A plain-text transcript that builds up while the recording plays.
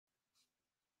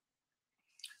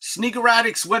Sneaker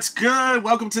Addicts, what's good?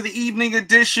 Welcome to the evening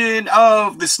edition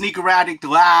of the Sneaker Addict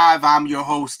Live. I'm your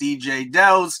host, DJ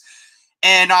Delz,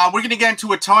 and we're going to get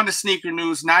into a ton of sneaker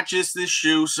news, not just this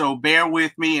shoe, so bear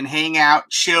with me and hang out,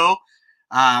 chill.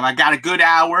 I got a good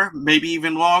hour, maybe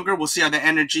even longer. We'll see how the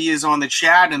energy is on the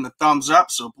chat and the thumbs up,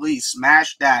 so please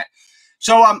smash that.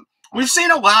 So we've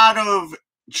seen a lot of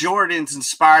Jordans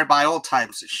inspired by all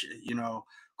types of shit, you know.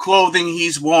 Clothing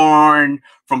he's worn,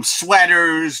 from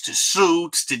sweaters to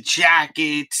suits to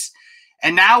jackets.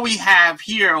 And now we have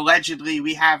here, allegedly,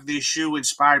 we have this shoe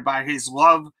inspired by his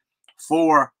love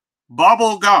for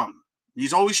bubble gum.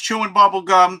 He's always chewing bubble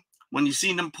gum when you've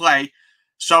seen him play.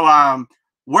 So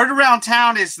word around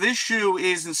town is this shoe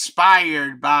is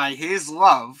inspired by his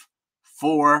love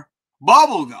for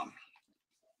bubble gum.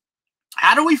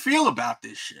 How do we feel about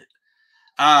this shit?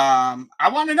 I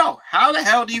want to know, how the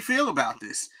hell do you feel about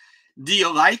this? Do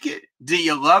you like it? Do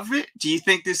you love it? Do you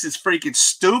think this is freaking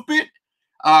stupid?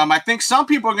 I think some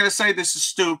people are going to say this is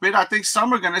stupid. I think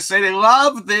some are going to say they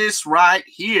love this right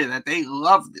here, that they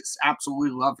love this, absolutely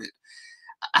love it.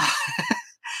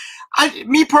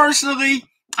 Me personally,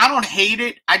 I don't hate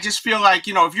it. I just feel like,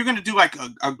 you know, if you're going to do like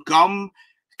a gum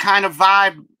kind of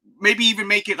vibe, maybe even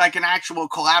make it like an actual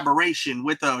collaboration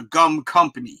with a gum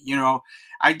company, you know.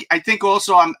 I think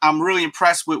also I'm really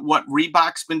impressed with what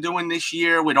Reebok's been doing this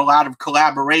year with a lot of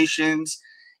collaborations,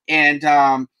 and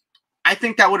I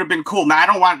think that would have been cool. Now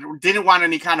I didn't want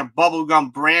any kind of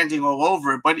bubblegum branding all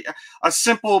over it, but a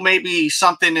simple maybe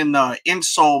something in the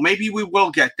insole. Maybe we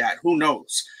will get that. Who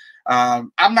knows?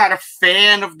 I'm not a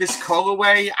fan of this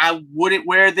colorway. I wouldn't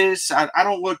wear this. I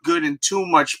don't look good in too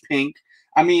much pink.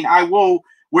 I mean, I will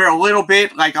wear a little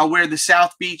bit, like I'll wear the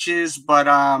South Beaches,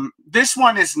 but this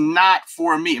one is not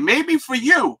for me. Maybe for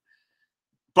you,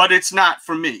 but it's not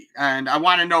for me. And I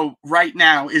want to know right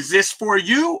now, is this for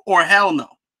you or hell no?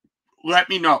 Let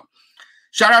me know.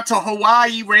 Shout out to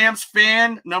Hawaii Rams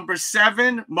fan number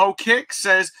 7, Mo Kick,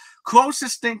 says,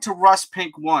 closest thing to rust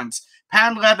pink ones.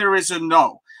 Pan leather is a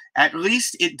no. At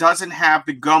least it doesn't have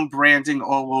the gum branding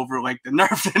all over like the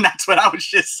Nerf, and that's what I was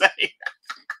just saying.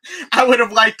 I would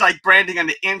have liked like branding on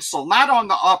the insole, not on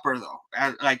the upper though.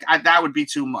 That would be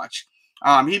too much.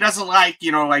 He doesn't like,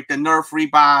 you know, like the Nerf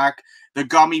Reebok, the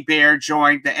Gummy Bear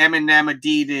joint, the M&M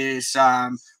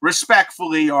Adidas.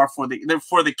 Respectfully, are for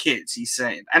the kids. He's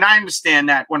saying, and I understand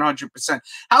that 100%.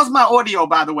 How's my audio,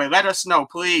 by the way? Let us know,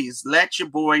 please. Let your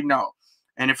boy know.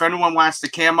 And if anyone wants to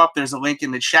cam up, there's a link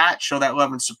in the chat. Show that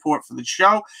love and support for the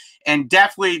show. And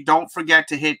definitely don't forget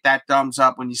to hit that thumbs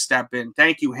up when you step in.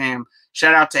 Thank you, Ham.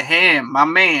 Shout out to Ham, my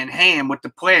man, Ham with the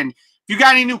plan. If you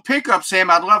got any new pickups, Ham,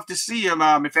 I'd love to see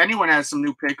them. If anyone has some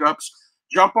new pickups,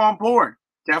 jump on board.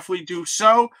 Definitely do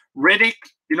so. Riddick,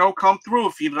 you know, come through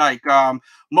if you'd like.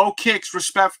 Mo Kicks,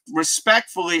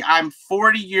 respectfully, I'm a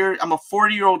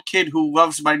 40-year-old kid who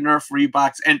loves my Nerf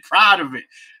Reeboks and proud of it.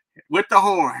 With the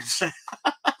horns.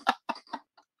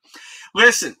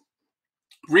 Listen,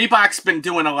 Reebok's been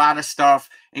doing a lot of stuff,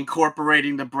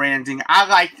 incorporating the branding.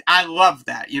 I love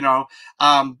that, you know.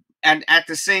 And at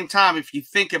the same time, if you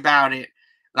think about it,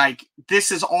 like this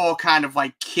is all kind of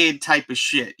like kid type of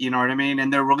shit, you know what I mean?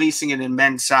 And they're releasing it in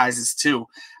men's sizes too.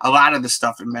 A lot of the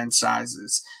stuff in men's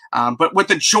sizes. But with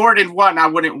the Jordan 1, I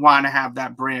wouldn't want to have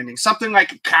that branding. Something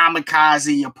like a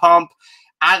Kamikaze, a Pump.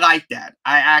 I like that.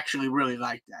 I actually really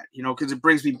like that, you know, because it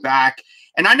brings me back.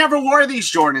 And I never wore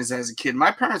these Jordans as a kid.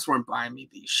 My parents weren't buying me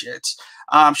these shits.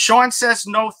 Sean says,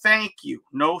 no, thank you.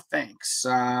 No, thanks.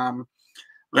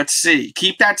 Let's see.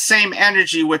 Keep that same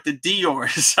energy with the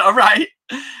Dior's. All right.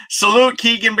 Salute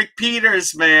Keegan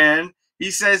McPeters, man. He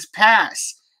says,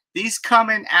 pass. These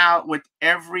coming out with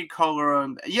every color.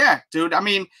 Yeah, dude. I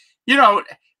mean, you know,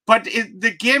 but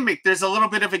the gimmick, there's a little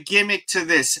bit of a gimmick to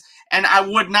this. And I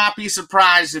would not be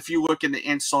surprised if you look in the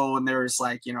insole and there's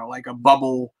like, you know, like a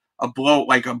bubble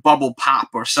pop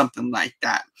or something like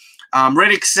that.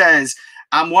 Riddick says,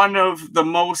 I'm one of the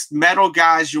most metal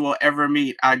guys you will ever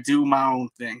meet. I do my own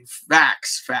thing.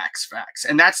 Facts, facts, facts.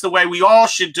 And that's the way we all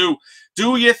should do.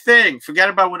 Do your thing. Forget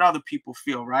about what other people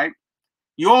feel, right?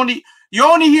 You only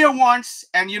hear once,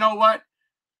 and you know what?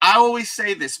 I always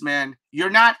say this, man. You're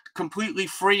not completely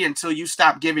free until you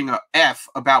stop giving a F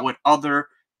about what other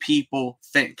people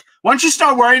think. Once you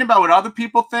start worrying about what other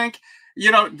people think, you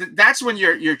know, that's when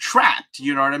you're trapped.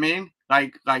 You know what I mean?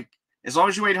 Like as long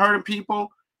as you ain't hurting people,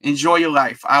 enjoy your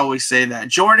life. I always say that.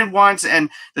 Jordan 1s and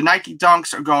the Nike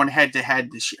Dunks are going head to head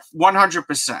this year,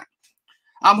 100%.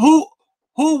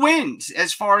 Who wins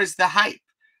as far as the hype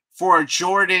for a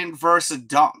Jordan versus a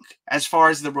Dunk as far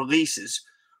as the releases?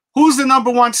 Who's the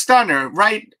 #1 stunner,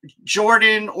 right?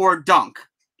 Jordan or Dunk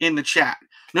in the chat?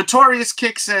 Notorious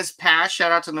Kick says pass.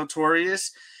 Shout out to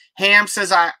Notorious. Ham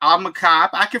says I'm a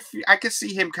cop. I could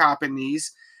see him copping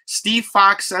these. Steve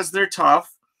Fox says they're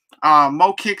tough.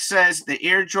 Mo Kick says the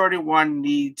Air Jordan 1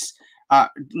 needs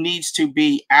to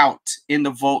be out in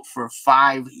the vault for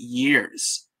 5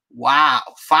 years. Wow,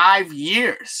 5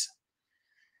 years.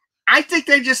 I think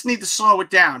they just need to slow it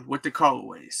down with the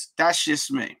colorways. That's just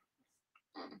me.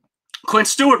 Clint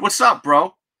Stewart, what's up,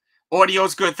 bro?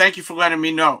 Audio's good. Thank you for letting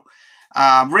me know.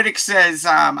 Riddick says,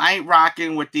 I ain't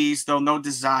rocking with these, though. No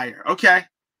desire. Okay.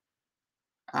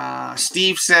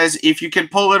 Steve says, if you can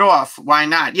pull it off, why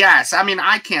not? Yes. I mean,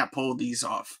 I can't pull these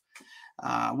off.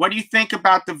 What do you think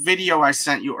about the video I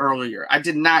sent you earlier? I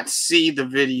did not see the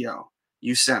video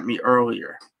you sent me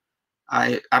earlier.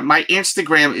 My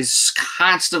Instagram is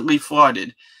constantly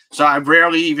flooded, so I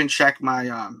rarely even check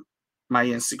my my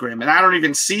Instagram, and I don't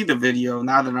even see the video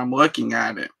now that I'm looking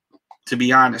at it, to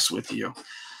be honest with you.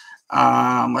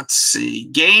 Let's see.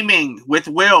 Gaming with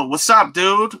Will. What's up,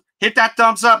 dude? Hit that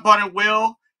thumbs up button,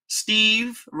 Will.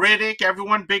 Steve, Riddick,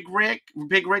 everyone. Big Rick.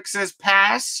 Big Rick says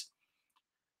pass.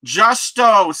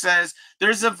 Justo says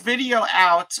there's a video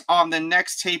out on the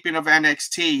next taping of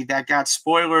NXT that got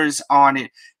spoilers on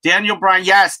it. Daniel Bryan,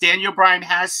 yes, Daniel Bryan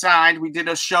has signed. We did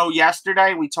a show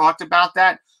yesterday. We talked about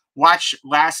that. Watch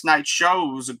last night's show.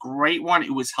 It was a great one.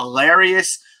 It was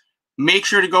hilarious. Make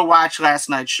sure to go watch last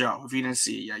night's show if you didn't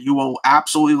see it yet. You will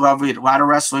absolutely love it. A lot of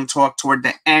wrestling talk toward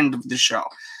the end of the show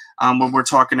when we're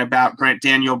talking about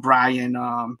Daniel Bryan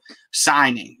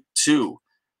signing to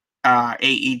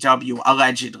AEW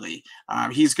allegedly.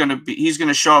 He's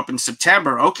gonna show up in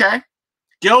September. Okay.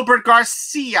 Gilbert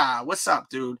Garcia, what's up,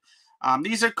 dude?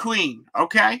 These are clean.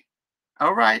 Okay.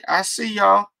 All right. I see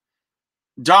y'all.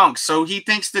 Dunks. So he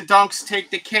thinks the Dunks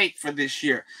take the cake for this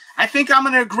year. I think I'm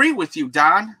gonna agree with you,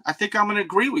 Don. I think I'm gonna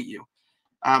agree with you.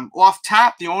 Off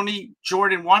top, the only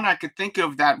Jordan 1 I could think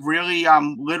of that really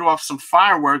lit off some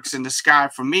fireworks in the sky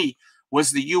for me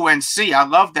was the UNC. I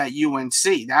love that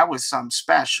UNC. That was something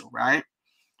special, right?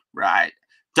 Right.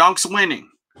 Dunks winning.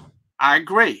 I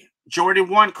agree. Jordan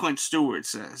 1, Clint Stewart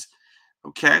says.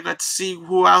 Okay, let's see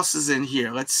who else is in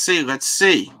here. Let's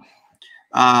see.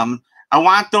 I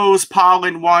want those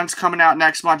Pollen ones coming out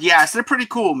next month. Yes, they're pretty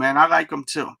cool, man. I like them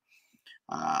too.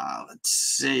 Let's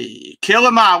see.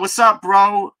 Killama, what's up,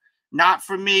 bro? Not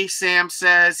for me, Sam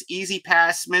says. Easy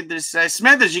pass, Smithers says.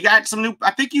 Smithers, you got some new...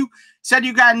 I think you said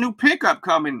you got a new pickup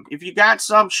coming. If you got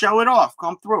some, show it off.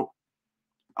 Come through.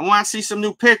 I want to see some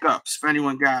new pickups if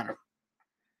anyone got them.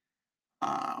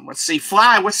 Let's see.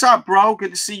 Fly, what's up, bro?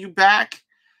 Good to see you back.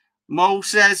 Mo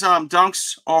says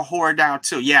Dunks are hoard out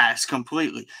too. Yes,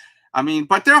 completely. I mean,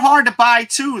 but they're hard to buy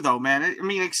too, though, man. I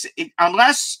mean,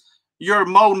 unless you're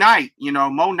Mo Knight, you know,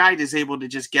 Mo Knight is able to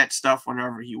just get stuff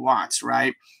whenever he wants,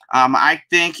 right? I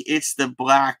think it's the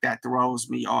black that throws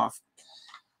me off.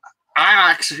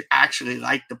 I actually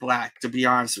like the black, to be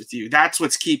honest with you. That's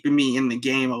what's keeping me in the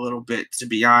game a little bit, to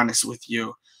be honest with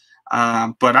you.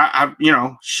 But I you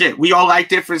know, shit, we all like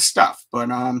different stuff. But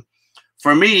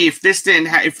for me, if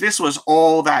this was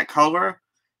all that color,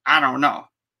 I don't know.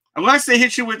 Unless they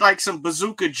hit you with like some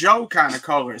Bazooka Joe kind of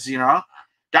colors, you know,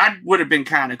 that would have been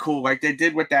kind of cool, like they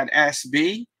did with that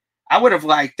SB. I would have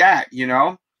liked that, you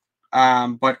know.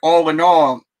 But all in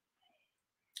all,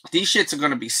 these shits are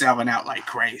going to be selling out like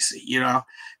crazy, you know.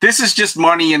 This is just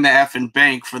money in the effing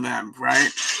bank for them,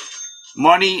 right?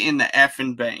 Money in the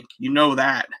effing bank. You know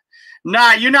that.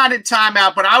 Nah, you're not in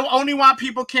timeout, but I only want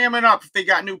people camming up if they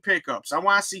got new pickups. I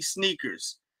want to see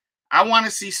sneakers. I want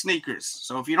to see sneakers.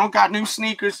 So if you don't got new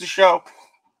sneakers to show,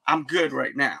 I'm good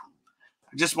right now.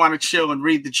 I just want to chill and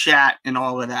read the chat and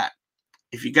all of that.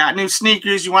 If you got new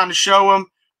sneakers, you want to show them,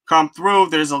 come through.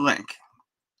 There's a link.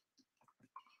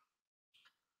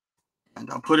 And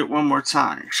I'll put it one more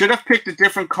time. Should have picked a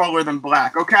different color than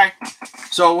black. Okay.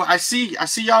 So I see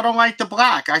y'all don't like the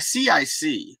black. I see.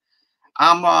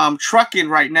 I'm trucking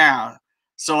right now.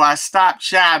 So I stopped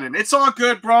chatting. It's all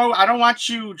good, bro. I don't want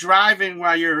you driving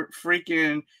while you're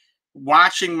freaking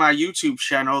watching my YouTube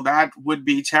channel. That would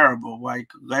be terrible. Like,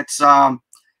 let's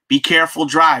be careful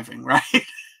driving, right?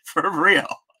 For real.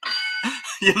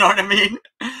 You know what I mean?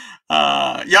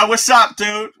 Yo, what's up,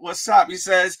 dude? What's up? He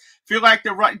says, feel like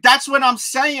the right. That's what I'm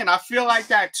saying. I feel like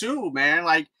that too, man.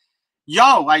 Like,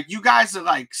 yo, like you guys are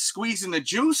like squeezing the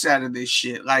juice out of this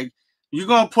shit. Like, you're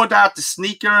gonna put out the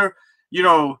sneaker, you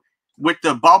know, with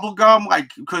the bubble gum, like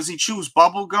because he chews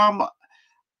bubble gum.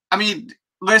 I mean,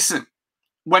 listen,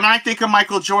 when I think of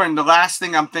Michael Jordan, the last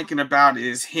thing I'm thinking about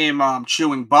is him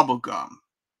chewing bubble gum.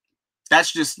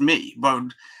 That's just me. But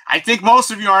I think most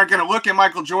of you aren't going to look at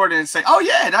Michael Jordan and say, oh,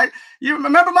 yeah, you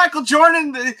remember Michael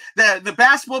Jordan, the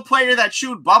basketball player that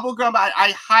chewed bubblegum?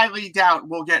 I highly doubt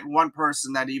we'll get one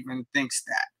person that even thinks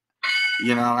that.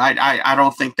 You know, I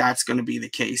don't think that's going to be the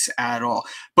case at all.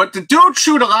 But the dude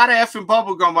chewed a lot of effing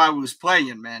bubblegum while he was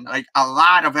playing, man. Like, a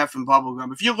lot of effing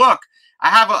bubblegum. If you look, I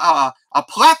have a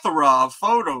plethora of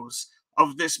photos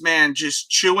of this man just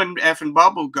chewing effing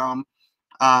bubblegum.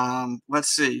 Let's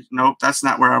see. Nope, that's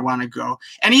not where I want to go.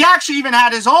 And he actually even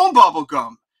had his own bubble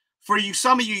gum. For you,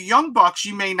 some of you young bucks,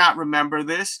 you may not remember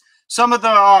this. Some of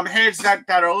the heads that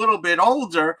are a little bit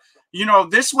older, you know,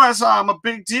 this was a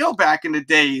big deal back in the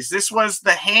days. This was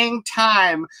the hang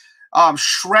time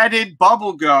shredded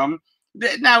bubble gum.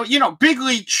 Now, you know, Big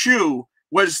League Chew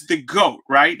was the GOAT,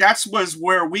 right? That was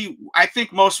where I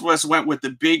think most of us went with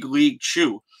the Big League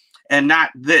Chew and not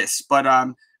this. But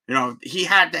you know, he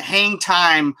had the hang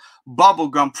time bubble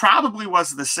gum, probably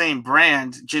was the same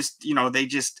brand, just, you know, they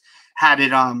just had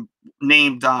it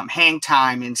named hang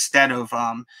time instead of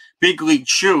Big League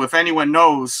Chew. If anyone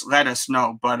knows, let us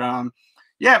know. But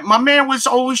yeah, my man was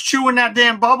always chewing that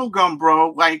damn bubble gum,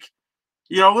 bro. Like,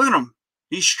 you know, look at him.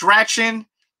 He's stretching.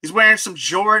 He's wearing some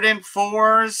Jordan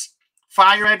 4s,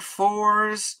 Firehead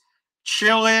 4s,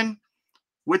 chilling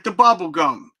with the bubble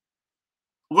gum.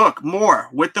 Look, more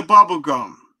with the bubble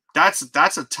gum. That's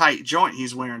a tight joint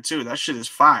he's wearing too. That shit is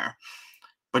fire.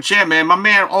 But yeah, man, my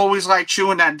man always liked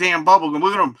chewing that damn bubblegum.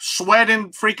 Look at him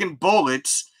sweating freaking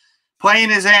bullets, playing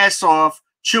his ass off,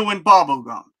 chewing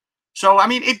bubblegum. So, I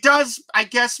mean, it does, I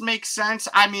guess, make sense.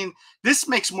 I mean, this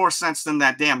makes more sense than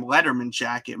that damn Letterman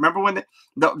jacket. Remember when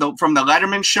from the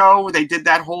Letterman show, they did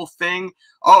that whole thing?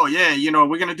 Oh, yeah, you know,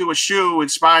 we're going to do a shoe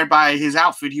inspired by his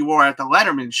outfit he wore at the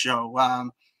Letterman show.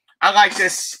 I like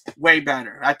this way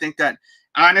better. I think that,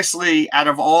 honestly, out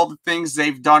of all the things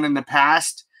they've done in the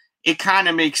past, it kind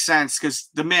of makes sense because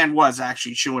the man was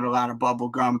actually chewing a lot of bubble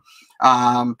gum.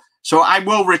 So I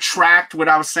will retract what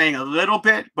I was saying a little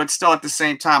bit, but still at the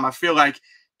same time, I feel like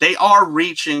they are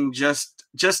reaching just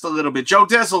a little bit. Joe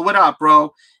Dizzle, what up,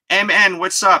 bro? MN,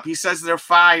 what's up? He says they're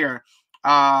fire.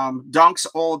 Dunks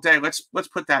all day. Let's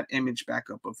put that image back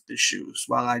up of the shoes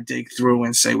while I dig through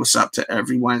and say what's up to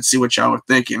everyone and see what y'all are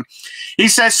thinking. He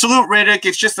says, salute Riddick.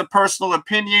 It's just a personal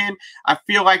opinion. I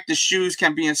feel like the shoes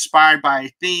can be inspired by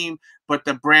a theme, but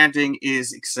the branding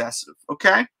is excessive.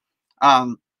 Okay.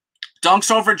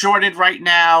 Dunks over Jordan right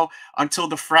now until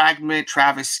the Fragment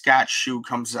Travis Scott shoe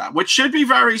comes out, which should be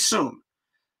very soon.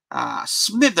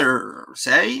 Smithers,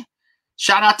 eh?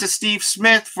 Shout out to Steve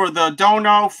Smith for the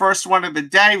dono, first one of the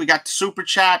day. We got the super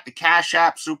chat, the Cash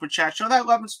App super chat. Show that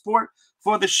love and support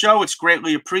for the show. It's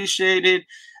greatly appreciated.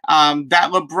 That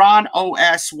LeBron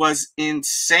OS was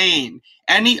insane.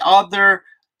 Any other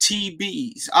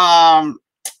TBs?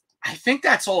 I think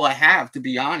that's all I have, to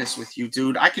be honest with you,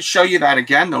 dude. I could show you that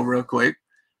again, though, real quick.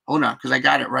 Hold on, because I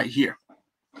got it right here.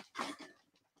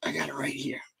 I got it right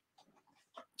here.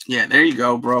 Yeah, there you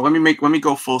go, bro. Let me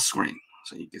go full screen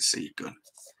so you can see it good.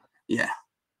 Yeah.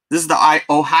 This is the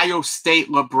Ohio State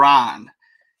LeBron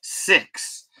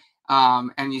 6.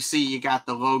 And you see you got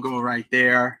the logo right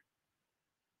there.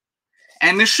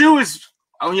 And the shoe is,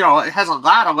 you know, it has a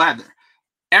lot of leather.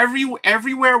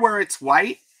 Everywhere where it's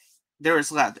white, there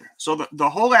is leather. So the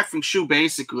whole effing shoe,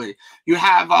 basically, you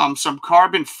have some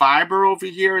carbon fiber over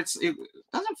here. It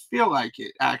doesn't feel like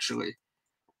it, actually.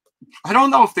 I don't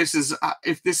know if this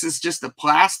is just a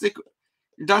plastic.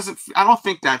 It doesn't. I don't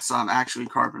think that's actually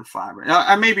carbon fiber.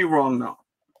 I may be wrong though.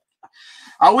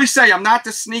 I always say I'm not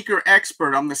the sneaker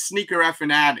expert. I'm the sneaker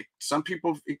effing addict. Some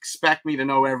people expect me to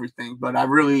know everything, but I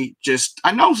really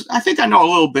I think I know a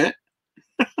little bit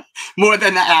more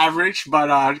than the average.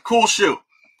 But cool shoe.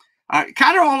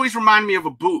 Kind of always remind me of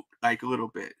a boot, like a little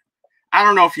bit. I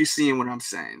don't know if you're seeing what I'm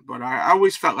saying, but I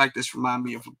always felt like this reminded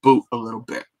me of a boot a little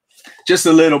bit. Just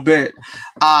a little bit.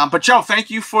 But, Joe, thank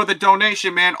you for the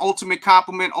donation, man. Ultimate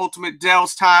compliment, ultimate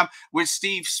Delz time with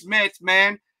Steve Smith,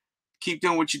 man. Keep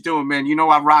doing what you're doing, man. You know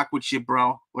I rock with you,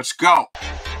 bro. Let's go.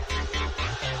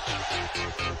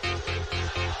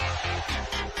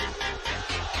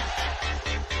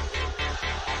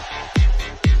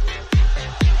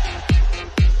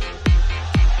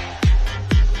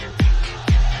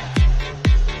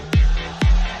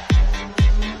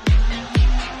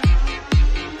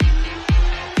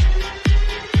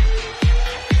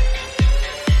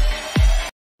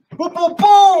 Boom, boom,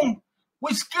 boom.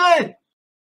 What's good?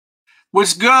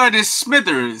 What's good is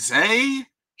Smithers, eh?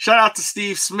 Shout out to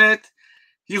Steve Smith.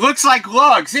 He looks like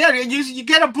Lugs. Yeah, you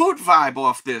get a boot vibe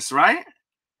off this, right?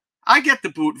 I get the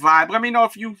boot vibe. Let me know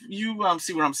if you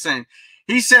see what I'm saying.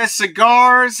 He says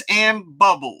cigars and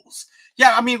bubbles.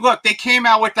 Yeah, I mean, look, they came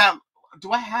out with that.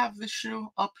 Do I have the shoe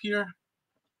up here?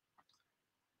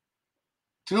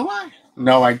 Do I?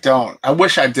 No, I don't. I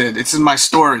wish I did. It's in my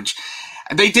storage.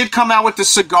 They did come out with the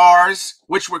cigars,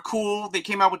 which were cool. They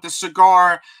came out with the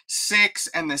cigar 6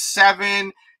 and the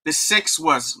 7. The 6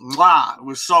 was it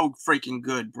was so freaking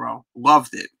good, bro.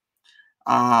 Loved it.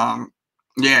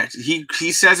 Yeah,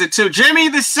 he says it too. Jimmy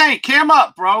the Saint, cam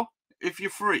up, bro, if you're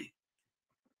free.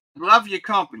 Love your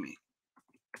company.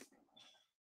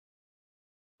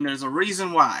 And there's a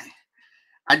reason why.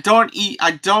 I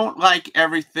don't like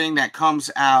everything that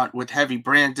comes out with heavy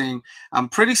branding. I'm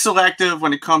pretty selective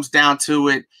when it comes down to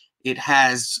it. It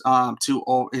has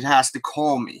to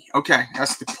call me. Okay, it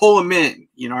has to pull them in.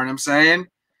 You know what I'm saying?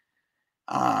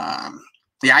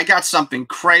 Yeah, I got something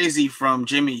crazy from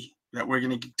Jimmy that we're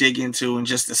gonna dig into in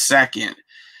just a second.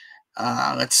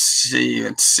 Let's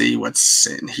see what's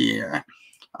in here.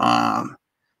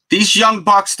 These young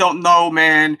bucks don't know,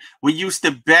 man. We used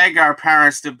to beg our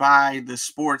parents to buy the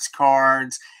sports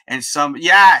cards and some.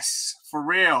 Yes, for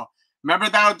real. Remember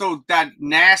that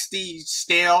nasty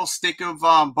stale stick of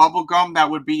bubble gum that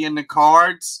would be in the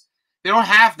cards? They don't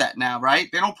have that now, right?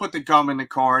 They don't put the gum in the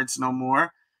cards no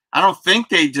more. I don't think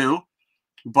they do.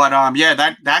 But yeah,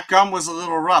 that gum was a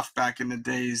little rough back in the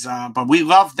days. But we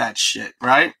loved that shit,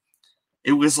 right?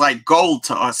 It was like gold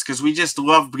to us because we just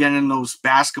loved getting those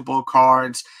basketball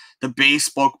cards, the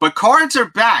baseball. But cards are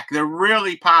back. They're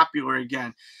really popular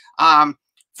again.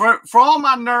 For all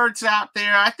my nerds out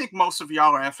there, I think most of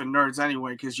y'all are effing nerds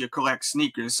anyway because you collect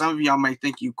sneakers. Some of y'all may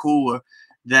think you cooler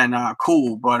than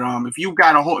cool, but if you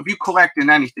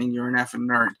collecting anything, you're an effing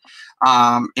nerd.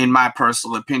 In my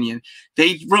personal opinion,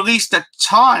 they released a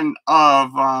ton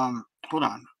of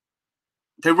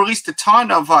They released a ton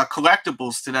of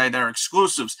collectibles today that are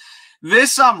exclusives.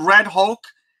 This Red Hulk,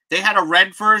 they had a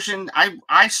red version.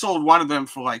 I sold one of them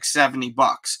for like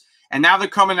 $70, and now they're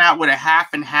coming out with a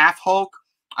half and half Hulk.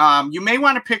 You may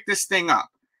want to pick this thing up,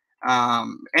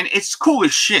 and it's cool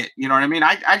as shit. You know what I mean?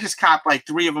 I just copped like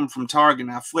 3 of them from Target,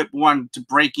 and I flipped one to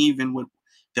break even with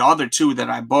the other 2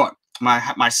 that I bought.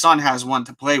 My son has one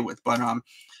to play with, but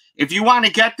if you want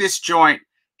to get this joint,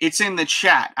 it's in the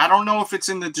chat. I don't know if it's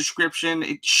in the description.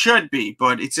 It should be,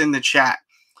 but it's in the chat.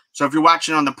 So if you're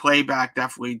watching on the playback,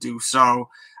 definitely do so.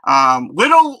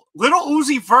 Little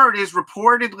Uzi Vert is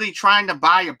reportedly trying to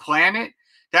buy a planet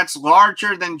that's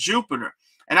larger than Jupiter.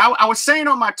 And I was saying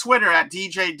on my Twitter at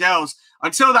DJ Delz,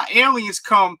 until the aliens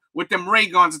come with them ray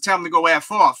guns and tell them to go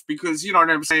F off, because you know what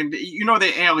I'm saying? You know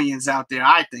the aliens out there.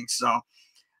 I think so.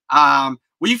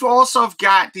 We've also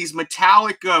got these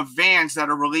Metallica vans that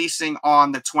are releasing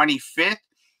on the 25th,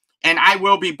 and I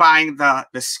will be buying the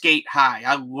Skate High.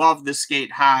 I love the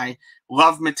Skate High.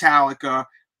 Love Metallica.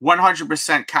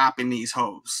 100% copping these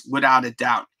hoes, without a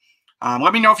doubt.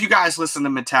 Let me know if you guys listen to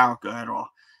Metallica at all.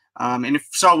 And if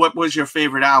so, what was your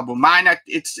favorite album? Mine,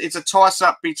 it's a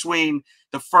toss-up between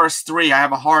the first 3. I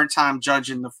have a hard time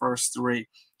judging the first 3.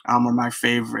 Are my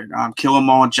favorite. Kill 'Em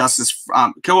All,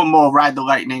 Kill 'Em All, Ride the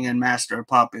Lightning, and Master of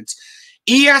Puppets.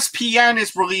 ESPN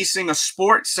is releasing a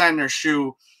Sports Center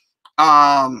shoe.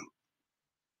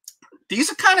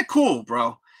 These are kind of cool,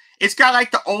 bro. It's got like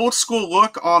the old school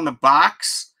look on the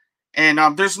box, and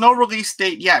there's no release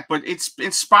date yet, but it's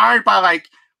inspired by like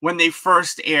when they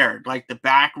first aired, like the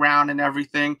background and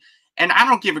everything. And I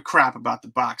don't give a crap about the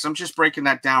box. I'm just breaking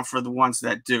that down for the ones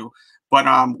that do. But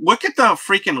look at the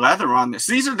freaking leather on this.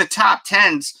 These are the top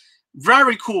 10s.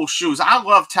 Very cool shoes. I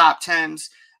love top 10s.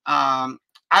 I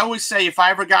always say if I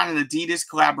ever got an Adidas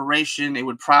collaboration, it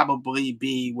would probably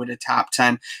be with a top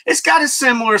 10. It's got a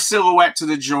similar silhouette to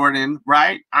the Jordan,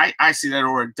 right? I see that,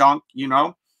 or a Dunk, you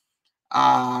know.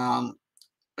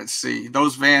 Let's see.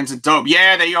 Those Vans are dope.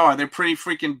 Yeah, they are. They're pretty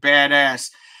freaking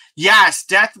badass. Yes,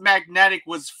 Death Magnetic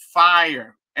was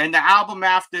fire. And the album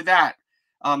after that,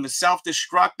 the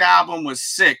Self-Destruct album was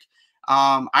sick.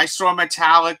 I saw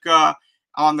Metallica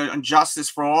on the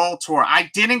Justice for All tour. I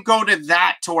didn't go to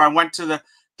that tour. I went to the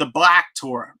Black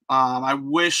tour. I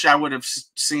wish I would have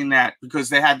seen that because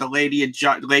they had the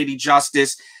Lady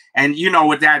Justice, and you know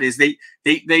what that is. They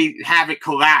have it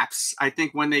collapse, I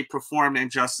think, when they performed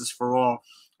in Justice for All.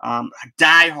 A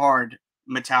diehard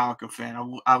Metallica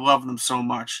fan. I love them so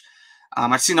much.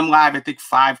 I've seen them live, I think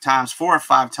 4 or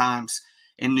 5 times.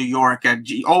 In New York, at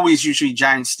usually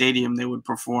Giant Stadium, they would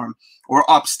perform, or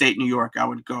upstate New York. I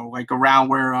would go like around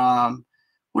where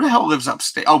who the hell lives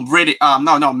upstate? Oh, really?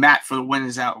 No, Matt for the Win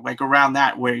is out, like around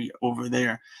that way over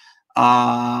there.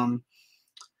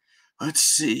 Let's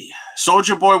see.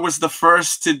 Soulja Boy was the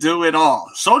first to do it all.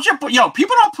 Soulja Boy, yo,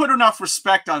 people don't put enough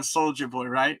respect on Soulja Boy,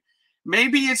 right?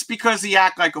 Maybe it's because he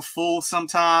act like a fool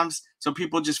sometimes. so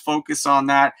people just focus on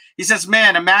that. He says,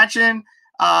 man, imagine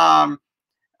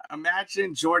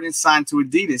Jordan signed to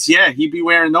Adidas. Yeah, he'd be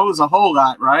wearing those a whole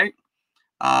lot, right?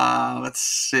 Let's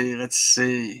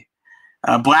see.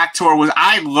 Black Tour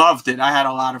I loved it. I had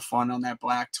a lot of fun on that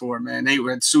Black Tour, man. They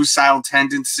had Suicidal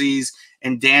Tendencies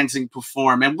and Dancing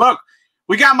Perform. And look,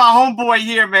 we got my homeboy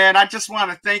here, man. I just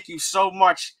want to thank you so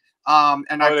much.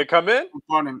 They come in?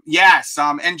 Yes.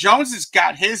 And Jones has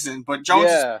got his in, but Jones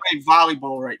is playing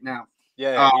volleyball right now.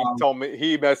 Yeah, he told me,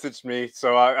 he messaged me,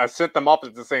 so I sent them up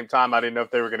at the same time. I didn't know if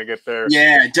they were going to get there.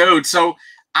 Yeah, dude. So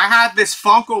I had this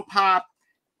Funko Pop.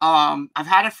 I've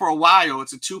had it for a while.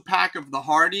 It's a 2-pack of the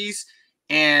Hardys,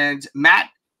 and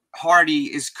Matt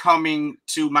Hardy is coming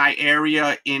to my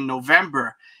area in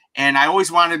November, and I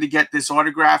always wanted to get this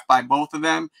autographed by both of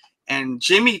them. And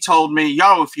Jimmy told me,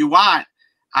 yo, if you want,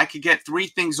 I could get 3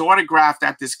 things autographed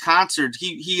at this concert.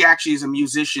 He actually is a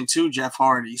musician too, Jeff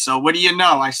Hardy. So what do you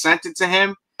know? I sent it to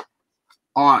him,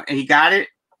 and he got it.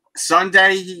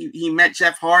 Sunday, he met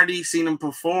Jeff Hardy, seen him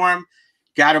perform,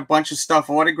 got a bunch of stuff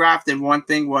autographed, and one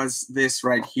thing was this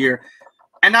right here.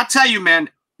 And I'll tell you, man,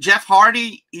 Jeff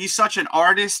Hardy, he's such an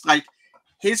artist. Like,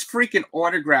 his freaking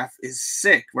autograph is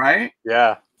sick, right?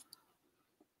 Yeah.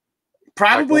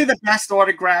 Probably the best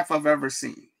autograph I've ever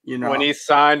seen. You know, when he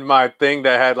signed my thing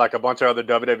that had like a bunch of other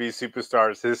WWE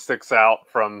superstars, his sticks out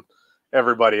from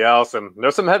everybody else. And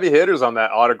there's some heavy hitters on that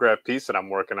autograph piece that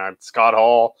I'm working on. Scott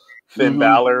Hall, Finn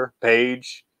Balor,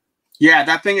 Paige. Yeah,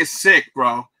 that thing is sick,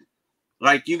 bro.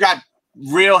 Like, you got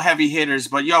real heavy hitters.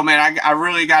 But, yo, man, I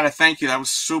really got to thank you. That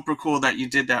was super cool that you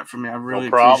did that for me. I really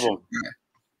appreciate it.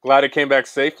 Glad it came back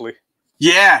safely.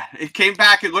 Yeah, it came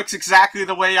back. It looks exactly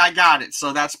the way I got it.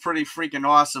 So that's pretty freaking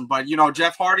awesome. But, you know,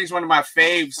 Jeff Hardy's one of my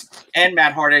faves, and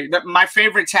Matt Hardy. My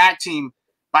favorite tag team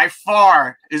by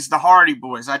far is the Hardy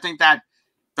Boys. I think that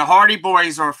the Hardy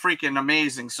Boys are freaking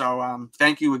amazing. So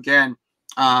thank you again.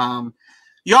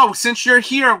 Yo, since you're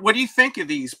here, what do you think of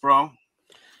these, bro?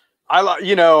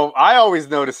 I always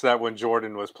noticed that when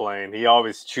Jordan was playing, he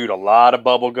always chewed a lot of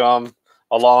bubble gum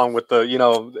along with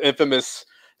the, infamous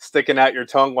sticking out your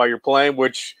tongue while you're playing,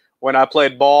 which when I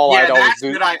played ball, I'd always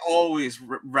do. That I always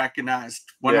recognized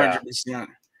 100%.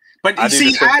 But you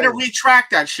see, I had to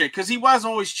retract that shit because he was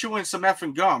always chewing some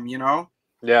effing gum, you know?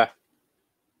 Yeah.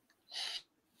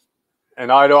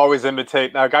 And I'd always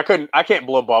imitate. Like, I can't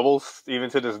blow bubbles even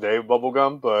to this day, bubble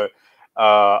gum, but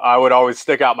I would always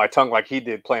stick out my tongue like he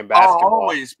did playing basketball. Oh,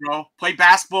 always, bro. Play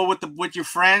basketball with your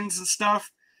friends and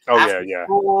stuff. Oh, yeah.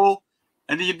 School.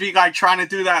 And then you'd be like trying to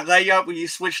do that layup where you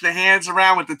switch the hands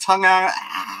around with the tongue out.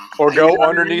 Or go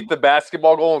underneath the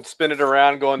basketball goal and spin it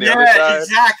around, go on the other side. Yeah,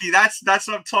 exactly. That's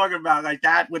what I'm talking about. Like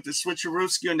that with the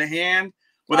switcherooski in the hand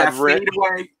with that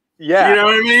fadeaway. Yeah. You know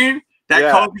what I mean?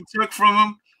 That Kobe took from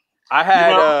him.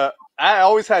 I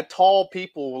always had tall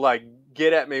people like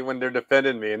get at me when they're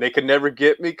defending me, and they could never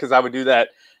get me because I would do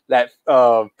that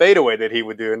fadeaway that he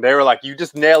would do. And they were like, you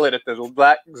just nail it at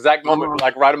the exact moment,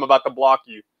 like right I'm about to block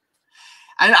you.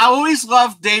 And I always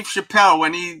loved Dave Chappelle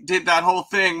when he did that whole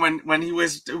thing when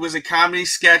it was a comedy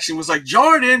sketch. It was like,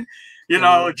 Jordan,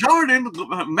 Jordan,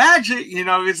 magic,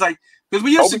 it's like, because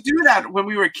we used to do that when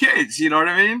we were kids, you know what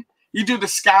I mean? You do the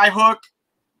sky hook,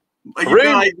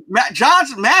 like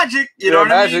Johnson magic, you know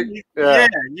what I mean? Yeah,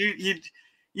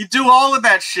 you do all of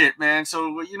that shit, man.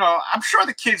 So, I'm sure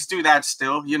the kids do that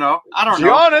still, I don't know.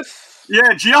 Giannis.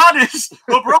 Yeah, Giannis,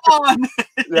 LeBron.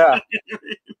 Yeah.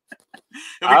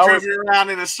 He'll be driving around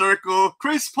in a circle.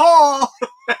 Chris Paul.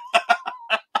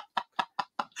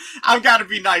 I've got to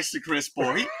be nice to Chris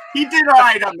Paul. He did all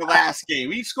right on the last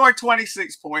game. He scored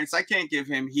 26 points. I can't give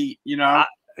him heat,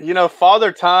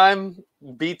 Father Time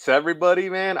beats everybody,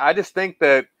 man. I just think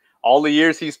that all the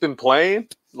years he's been playing,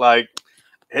 like,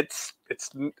 I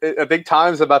think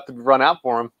time's about to run out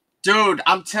for him. Dude,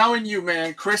 I'm telling you,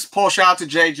 man. Chris Paul, shout out to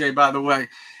JJ, by the way,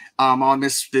 on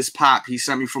this pop he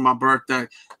sent me for my birthday.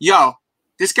 Yo,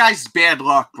 this guy's bad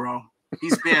luck, bro.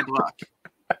 He's bad luck.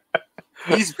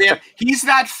 He's bad. He's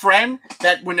that friend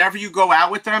that whenever you go out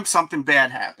with them, something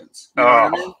bad happens. You know what I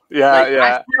mean? Yeah,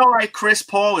 I feel like Chris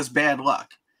Paul is bad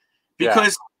luck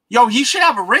because he should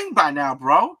have a ring by now,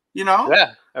 bro.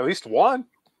 Yeah, at least one.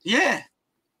 Yeah.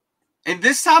 And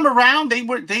this time around,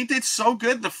 they did so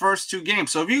good the first 2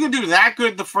 games. So if you can do that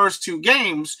good the first 2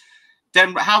 games,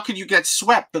 then how could you get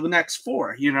swept the next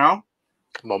 4?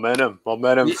 Momentum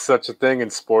is such a thing in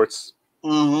sports.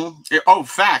 Oh,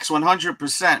 facts,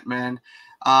 100%, man.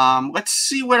 Let's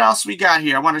see what else we got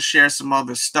here. I want to share some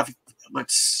other stuff.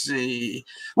 Let's see.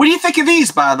 What do you think of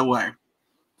these, by the way?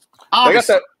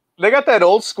 They got that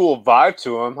old school vibe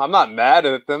to them. I'm not mad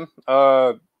at them.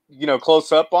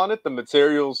 Close up on it, the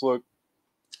materials look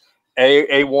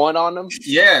A1 on them.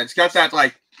 Yeah, it's got that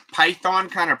like Python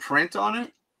kind of print on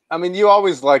it. I mean, you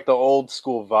always like the old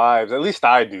school vibes. At least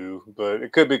I do, but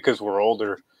it could be because we're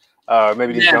older.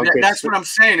 Maybe these young kids. That's what I'm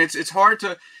saying. It's hard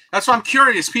to. That's why I'm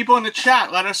curious. People in the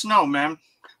chat, let us know, man.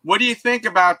 What do you think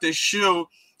about this shoe?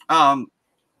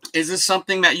 Is this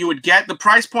something that you would get? The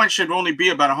price point should only be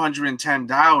about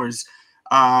 $110.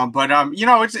 But you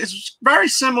know, it's very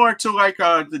similar to like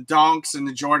the Dunks and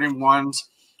the Jordan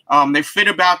 1s. They fit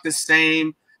about the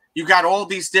same. You got all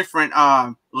these different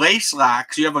lace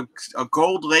locks. You have a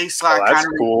gold lace lock, kind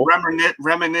of cool.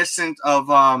 reminiscent of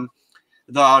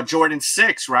the Jordan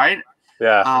 6, right?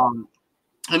 Yeah.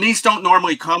 And these don't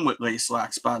normally come with lace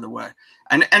locks, by the way.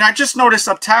 And I just noticed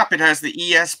up top it has the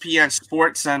ESPN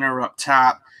Sports Center up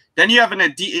top. Then you have an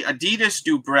Adidas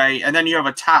Dubray, and then you have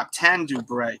a Top 10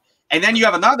 Dubray. And then you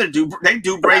have another Dubray. They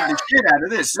Dubray the shit out of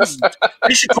this.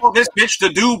 They should call this bitch the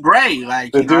Dubray.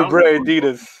 Like, the Dubray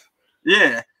Adidas.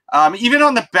 Yeah. Even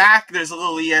on the back, there's a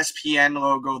little ESPN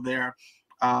logo there.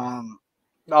 Oh,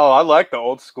 I like the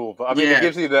old school. I mean, it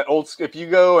gives you that old. If you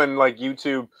go and like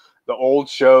YouTube the old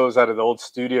shows out of the old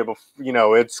studio, you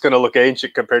know, it's going to look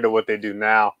ancient compared to what they do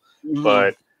now. Mm-hmm.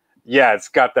 But yeah, it's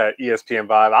got that ESPN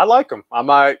vibe. I like them. I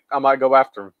might go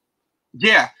after them.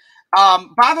 Yeah.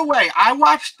 By the way, I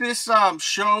watched this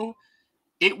show.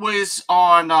 It was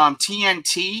on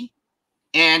TNT,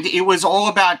 and it was all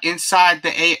about inside the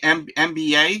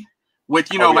NBA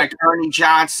with, you know, like Ernie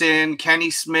Johnson,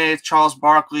 Kenny Smith, Charles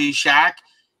Barkley, Shaq.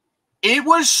 It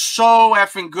was so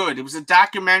effing good. It was a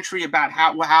documentary about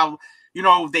how you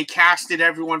know, they casted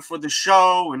everyone for the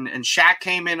show, and Shaq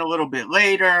came in a little bit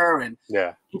later, and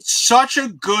it's such a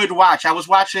good watch. I was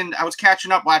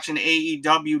catching up watching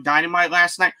AEW Dynamite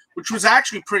last night, which was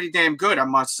actually pretty damn good, I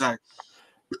must say.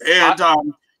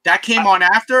 And that came on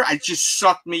after. It just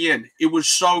sucked me in. It was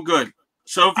so good.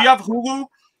 So if you have Hulu,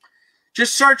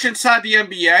 just search Inside the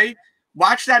NBA,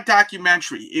 watch that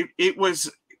documentary. It was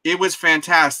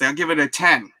fantastic. I'll give it a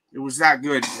 10. It was that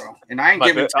good, bro. And I ain't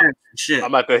giving 10 shit.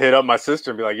 I'm about to hit up my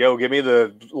sister and be like, yo, give me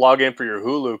the login for your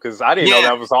Hulu, because I didn't know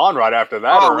that was on right after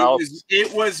that.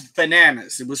 It was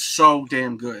bananas. It was so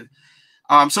damn good.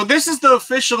 So this is the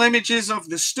official images of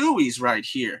the Stewies right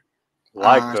here.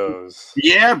 Like those.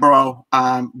 Yeah, bro.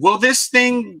 Will this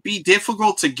thing be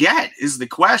difficult to get is the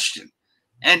question.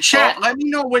 And chat, let me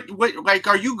know what like,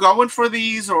 are you going for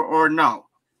these or no?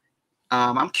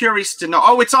 I'm curious to know.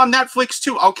 Oh, it's on Netflix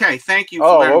too. Okay, thank you.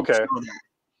 Okay.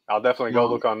 I'll definitely go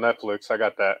look on Netflix. I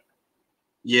got that.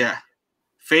 Yeah.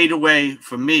 Fadeaway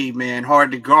for me, man.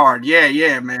 Hard to guard.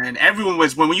 Yeah, man. Everyone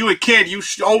was, when you were a kid, you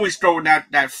should always throw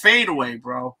that fadeaway,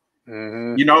 bro.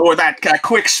 Mm-hmm. You know, or that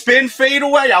quick spin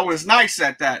fadeaway. I was nice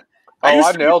at that. I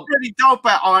used to be pretty dope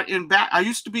I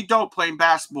used to be dope playing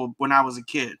basketball when I was a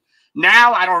kid.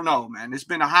 Now, I don't know, man. It's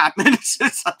been a hot minute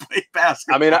since I played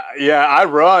basketball. I mean, I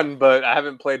run, but I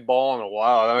haven't played ball in a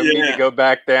while. I need to go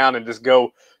back down and just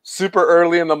go super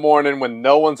early in the morning when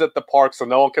no one's at the park, so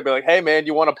no one can be like, hey, man,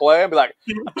 you want to play? I'd be like,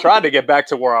 I'm trying to get back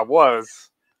to where I was.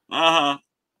 Uh-huh.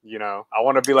 You know, I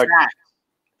want to be like,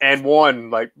 and one,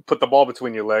 like, put the ball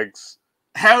between your legs.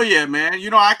 Hell yeah, man. You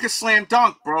know, I could slam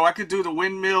dunk, bro. I could do the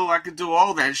windmill. I could do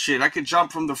all that shit. I could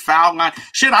jump from the foul line.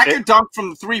 Shit, I could dunk from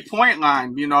the three-point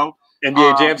line, you know.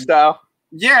 NBA Jam style?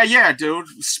 Yeah, dude.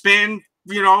 Spin,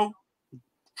 you know.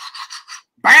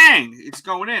 Bang! It's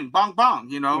going in. Bong, bong,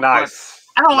 you know. Nice.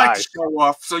 But I don't like to show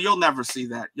off, so you'll never see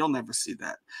that. You'll never see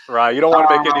that. Right. You don't want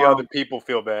to make any other people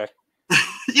feel bad.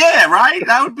 Yeah, right?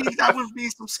 That would be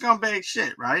some scumbag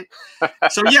shit, right?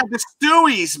 So, yeah, the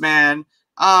Stewies, man.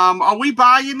 Are we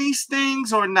buying these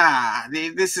things or nah?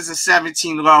 This is a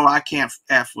 17 low. I can't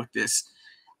F with this.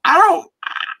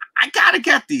 I gotta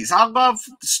get these. I love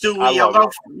Stewie.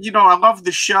 I love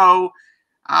the show.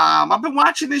 I've been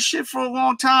watching this shit for a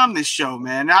long time, this show,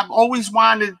 man. I've always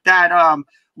wanted that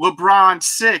LeBron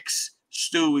 6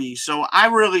 Stewie, so I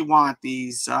really want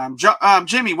these.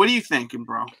 Jimmy, what are you thinking,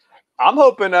 bro? I'm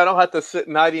hoping I don't have to sit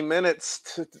 90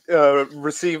 minutes to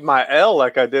receive my L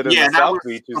like I did in the South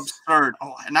Beaches. Absurd.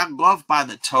 Oh, and I love by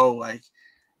the toe. Like,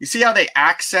 you see how they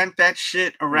accent that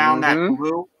shit around that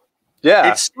blue?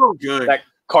 Yeah. It's so good. That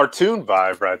cartoon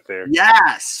vibe right there.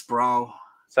 Yes, bro.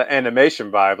 It's that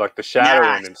animation vibe, like the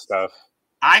shadowing and stuff.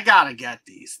 I gotta get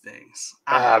these things.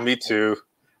 Me too.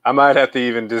 I might have to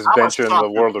even just venture into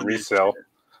the world of resale.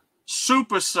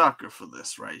 Super sucker for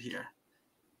this right here.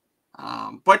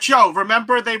 But yo,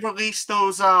 remember they released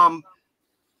those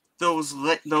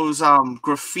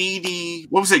graffiti.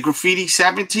 What was it? Graffiti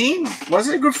 17? Was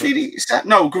it graffiti?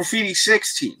 No, graffiti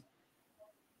 16.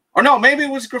 Or no, maybe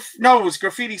it was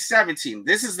graffiti 17.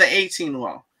 This is the 18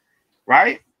 low,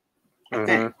 right? I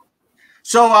think.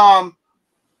 So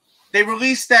they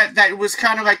released that it was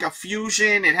kind of like a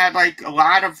fusion. It had like a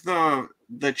lot of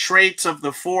the traits of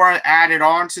the 4 added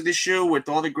onto the shoe with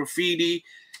all the graffiti.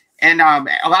 And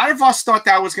a lot of us thought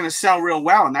that was going to sell real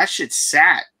well, and that shit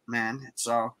sat, man.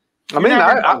 So I mean,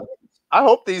 I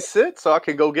hope these sit so I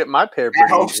can go get my pair. I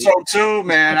hope so too,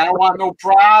 man. I don't want no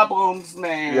problems,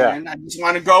 man. Yeah. I just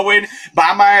want to go in,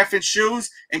 buy my effing shoes,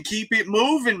 and keep it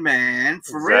moving, man.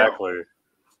 For real. Exactly.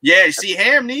 Yeah, see,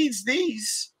 Ham needs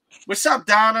these. What's up,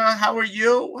 Donna? How are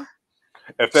you?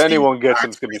 If anyone gets them,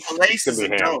 it's gonna be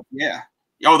Ham. Dope. Yeah.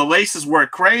 Yo, the laces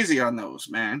work crazy on those,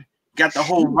 man. Got the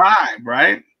whole vibe,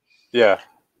 right? Yeah.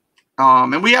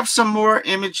 And we have some more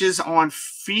images on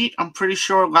feet, I'm pretty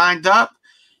sure, lined up.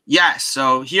 Yes,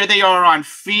 so here they are on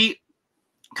feet.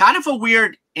 Kind of a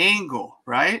weird angle,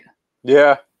 right?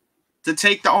 Yeah. To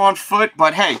take the on foot,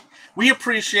 but hey, we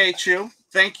appreciate you.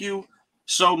 Thank you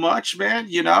so much, man,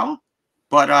 you know?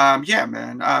 But yeah,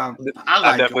 man. I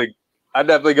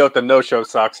definitely go with the no-show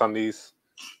socks on these.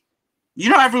 You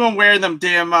know, everyone wearing them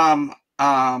damn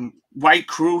white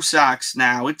crew socks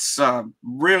now. It's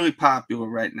really popular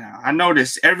right now. I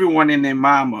notice everyone and their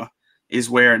mama is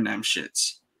wearing them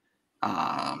shits.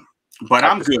 But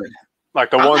I'm good.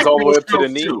 Like the ones all the way up to the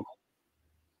knee. Too.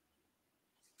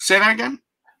 Say that again?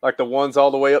 Like the ones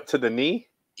all the way up to the knee?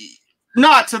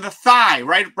 No, to the thigh,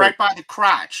 right by the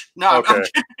crotch. No, okay.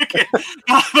 I'm kidding.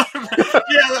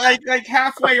 Yeah, like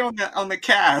halfway on the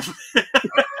calf.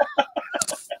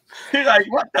 You're like,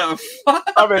 what the fuck?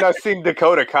 I mean, I've seen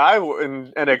Dakota Kai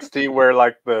in NXT wear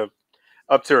like the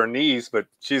up to her knees, but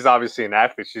she's obviously an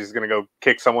athlete. She's gonna go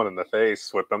kick someone in the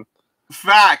face with them.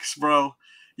 Facts, bro.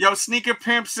 Yo, Sneaker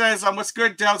Pimp says, what's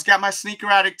good, Delz? Got my Sneaker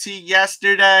Addict tee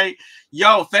yesterday.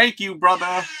 Yo, thank you,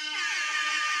 brother.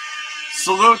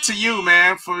 Salute to you,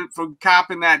 man, for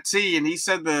copping that tee. And he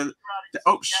said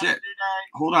oh, shit.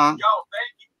 Hold on. Yo,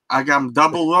 thank you. I got him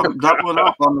doubling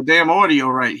up on the damn audio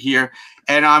right here.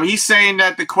 And he's saying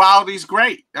that the quality's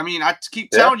great. I mean, I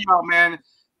keep telling y'all, man,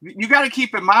 you got to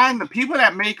keep in mind the people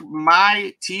that make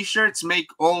my T-shirts make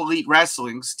All Elite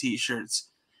Wrestling's T-shirts,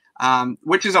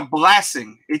 which is a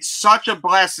blessing. It's such a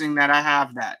blessing that I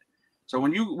have that. So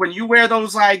when you wear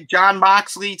those like John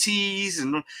Moxley tees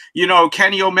and, you know,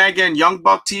 Kenny Omega and Young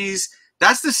Buck tees,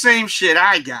 that's the same shit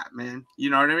I got, man. You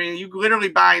know what I mean? You literally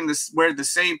buying this where the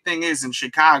same thing is in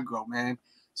Chicago, man.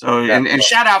 So and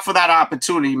shout out for that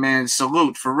opportunity, man.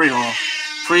 Salute for real.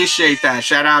 Appreciate that.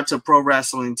 Shout out to Pro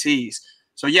Wrestling Tees.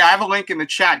 So yeah, I have a link in the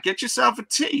chat. Get yourself a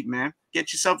tee, man.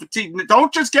 Get yourself a tee.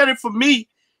 Don't just get it for me.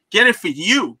 Get it for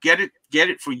you. Get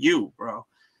it for you, bro.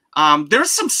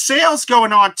 There's some sales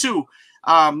going on too.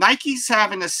 Nike's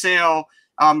having a sale.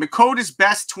 The code is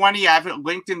BEST20. I have it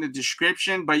linked in the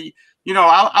description, but you know,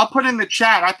 I'll put in the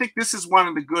chat. I think this is one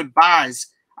of the good buys.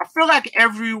 I feel like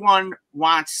everyone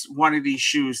wants one of these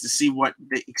shoes to see what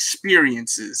the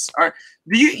experience is.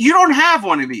 You don't have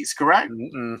one of these, correct?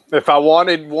 If I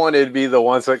wanted one, it'd be the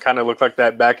ones that kind of look like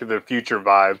that Back to the Future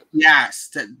vibe.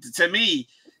 Yes, to me,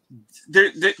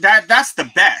 that's the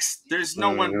best. There's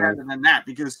no one better than that,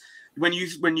 because when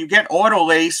you get auto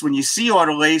lace, when you see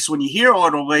auto lace, when you hear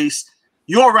auto lace,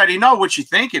 you already know what you're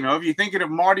thinking of. You're thinking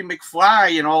of Marty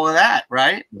McFly and all of that,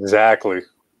 right? Exactly.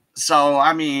 So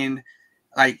I mean,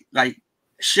 like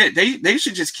shit, they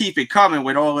should just keep it coming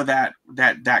with all of that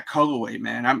colorway,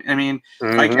 man. I mean,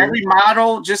 like every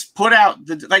model just put out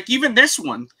like even this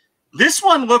one. This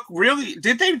one looked really.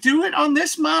 Did they do it on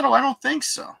this model? I don't think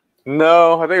so.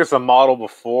 No, I think it's a model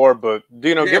before, but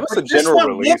you know, give us a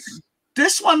general release.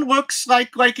 This one looks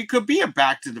like it could be a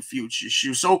Back to the Future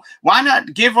shoe. So why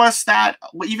not give us that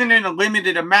even in a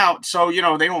limited amount, so you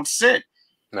know they don't sit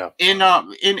in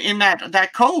that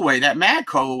colorway, that mad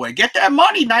colorway. Get that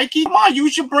money, Nike. Come on,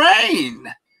 use your brain.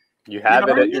 You have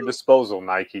it at your disposal,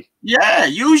 Nike. Yeah,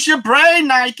 use your brain,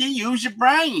 Nike. Use your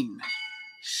brain.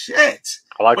 Shit.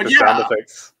 I like the sound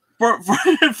effects. For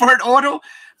an auto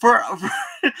for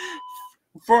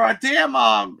a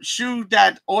damn shoe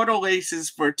that auto laces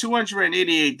for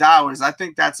 $288, I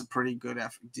think that's a pretty good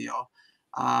effing deal,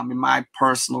 in my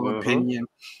personal opinion.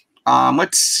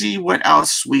 Let's see what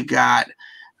else we got.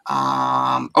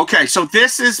 Okay, so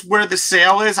this is where the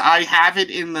sale is. I have it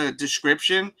in the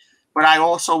description, but I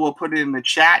also will put it in the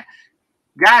chat.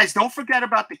 Guys, don't forget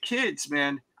about the kids,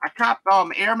 man. I copped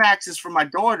Air Maxes for my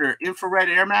daughter, infrared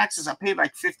Air Maxes. I paid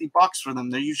like $50 for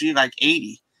them. They're usually like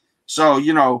 80. So,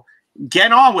 you know,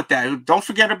 get on with that. Don't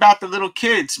forget about the little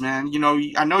kids, man. You know,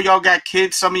 I know y'all got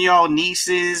kids. Some of y'all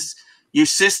nieces, your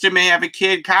sister may have a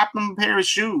kid. Cop them a pair of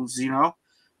shoes, you know.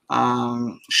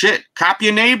 Shit, cop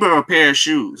your neighbor a pair of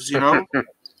shoes, you know.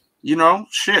 You know,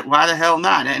 shit, why the hell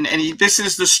not? This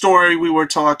is the story we were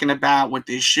talking about with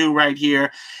this shoe right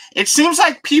here. It seems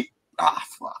like people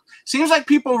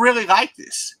really like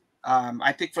this.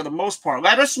 I think for the most part.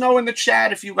 Let us know in the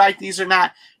chat if you like these or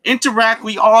not. Interact.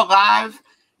 We all live.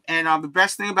 And the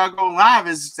best thing about going live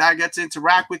is I get to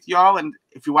interact with y'all. And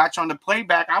if you watch on the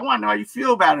playback, I want to know how you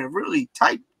feel about it. Really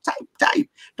type.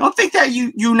 Don't think that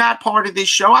you're not part of this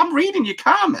show. I'm reading your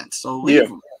comments. So leave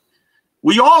them.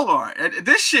 We all are.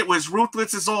 This shit was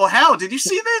ruthless as all hell. Did you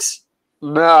see this?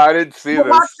 No, I didn't see this.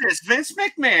 Watch this. Vince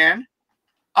McMahon.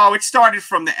 Oh, it started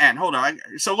from the end. Hold on.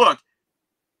 So look,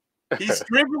 he's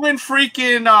dribbling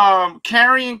freaking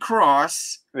carrying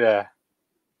cross. Yeah.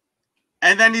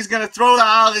 And then he's gonna throw the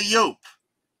alley-oop.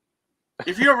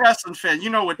 If you're a wrestling fan, you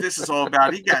know what this is all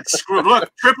about. He got screwed. Look,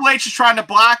 Triple H is trying to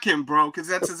block him, bro, because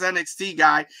that's his NXT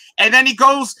guy. And then he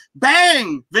goes,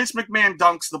 bang! Vince McMahon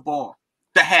dunks the ball.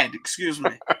 The head, excuse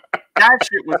me. That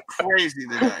shit was crazy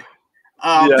today.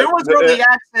 There was early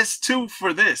access too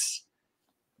for this,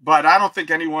 but I don't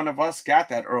think any one of us got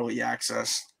that early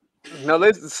access. No,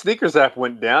 the Sneakers app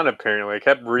went down apparently. I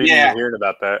kept reading and hearing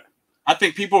about that. I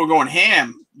think people were going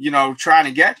ham, you know, trying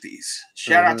to get these.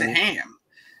 Shout out to Ham.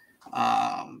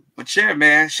 But yeah,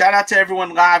 man, shout out to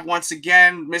everyone live once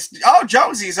again. Oh,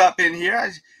 Josie's up in here.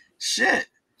 Shit.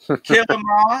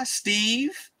 Killamar,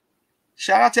 Steve.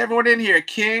 Shout out to everyone in here.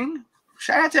 King.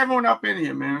 Shout out to everyone up in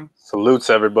here, man. Salutes,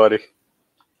 everybody.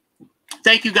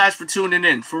 Thank you guys for tuning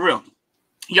in. For real.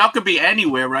 Y'all could be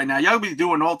anywhere right now. Y'all could be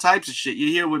doing all types of shit. You're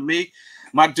here with me.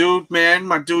 My dude, man.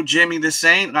 My dude, Jimmy the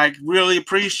Saint. Like, really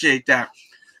appreciate that.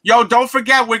 Yo, don't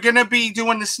forget, we're going to be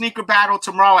doing the sneaker battle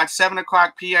tomorrow at 7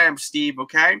 o'clock p.m., Steve,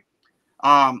 okay?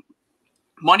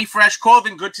 Money Fresh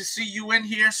Clothing, good to see you in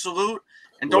here. Salute.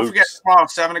 And don't forget, tomorrow,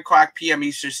 7 o'clock p.m.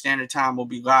 Eastern Standard Time, we'll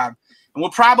be live. And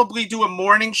we'll probably do a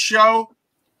morning show.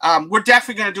 We're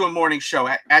definitely going to do a morning show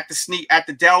at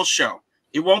the Delz show.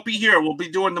 It won't be here. We'll be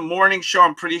doing the morning show,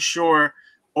 I'm pretty sure,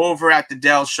 over at the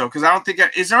Delz show. Because I don't think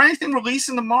 – is there anything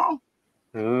releasing tomorrow?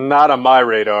 Not on my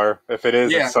radar. If it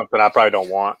is, it's something I probably don't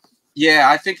want. Yeah,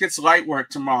 I think it's light work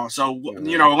tomorrow. So,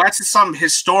 you know, unless it's something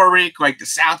historic, like the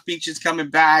South Beach is coming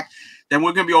back, then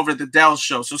we're going to be over at the Delz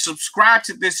show. So subscribe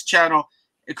to this channel.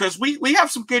 Because we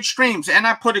have some good streams, and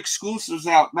I put exclusives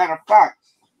out. Matter of fact,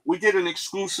 we did an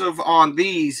exclusive on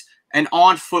these, an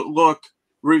on-foot look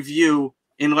review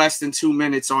in less than 2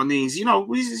 minutes on these. You know,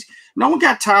 no one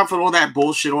got time for all that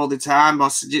bullshit all the time.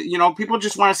 You know, people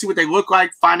just want to see what they look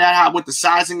like, find out what the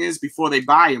sizing is before they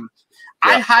buy them.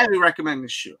 Yeah. I highly recommend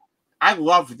this shoe. I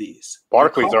love these.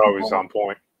 Barclays are always on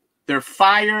point. They're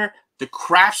fire. The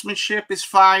craftsmanship is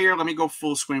fire. Let me go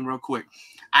full screen real quick.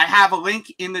 I have a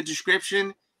link in the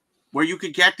description where you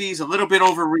could get these a little bit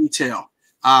over retail.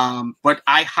 But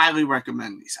I highly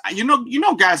recommend these. You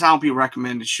know, guys, I don't be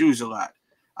recommending shoes a lot.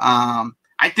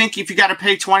 I think if you got to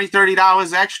pay $20,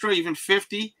 $30 extra, even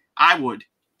 $50, I would.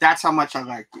 That's how much I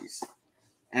like these.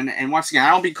 And once again, I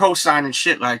don't be co-signing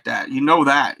shit like that. You know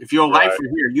that. If you're a lifer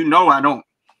here, you know I don't.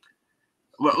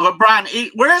 LeBron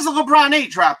 8. Where is the LeBron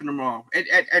 8 dropping tomorrow?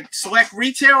 At select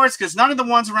retailers? Because none of the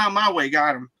ones around my way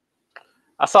got them.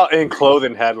 I saw In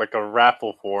Clothing had like a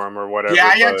raffle for him or whatever. Yeah,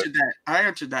 I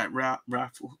entered that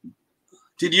raffle.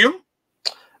 Did you?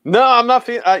 No, I'm not.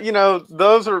 You know,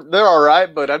 they're all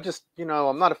right, but I'm just, you know,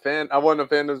 I'm not a fan. I wasn't a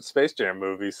fan of the Space Jam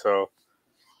movie, so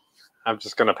I'm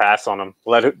just gonna pass on them.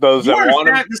 Those that want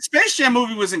them. The Space Jam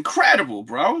movie was incredible,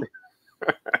 bro.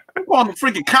 I'm calling the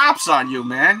freaking cops on you,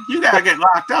 man. You gotta get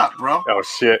locked up, bro. Oh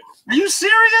shit. Are you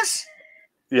serious?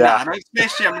 Yeah. Nah, the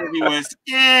Space Jam movie was.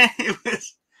 It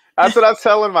was. That's what I was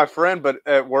telling my friend, but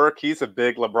at work, he's a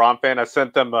big LeBron fan. I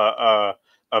sent them a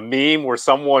meme where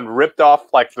someone ripped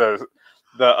off like the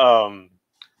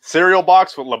cereal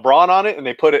box with LeBron on it, and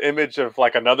they put an image of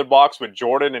like another box with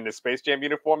Jordan in his Space Jam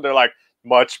uniform. They're like,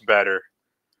 much better.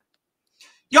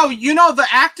 Yo, you know, the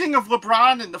acting of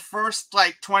LeBron in the first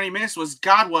like 20 minutes was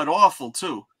God awful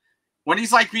too. When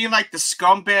he's like being like the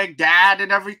scumbag dad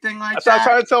and everything like that. That's what I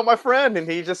tried to tell my friend, and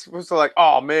he just was like,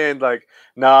 "Oh man, like,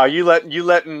 nah, you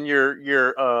letting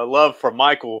your love for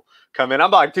Michael come in."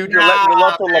 I'm like, "Dude, you're letting your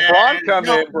love for LeBron come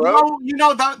in, bro."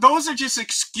 Those are just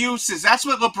excuses. That's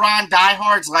what LeBron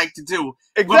diehards like to do.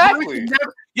 Exactly.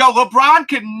 LeBron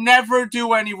could never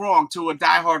do any wrong to a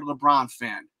diehard LeBron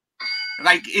fan.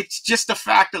 Like, it's just a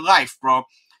fact of life, bro.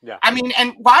 Yeah. I mean,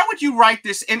 and why would you write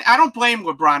this? And I don't blame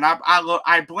LeBron.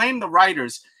 I blame the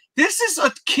writers. This is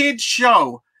a kid's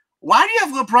show. Why do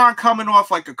you have LeBron coming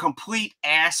off like a complete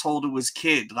asshole to his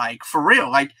kid? Like, for real.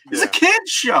 Like, it's a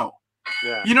kid's show.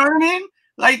 Yeah. You know what I mean?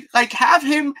 Like have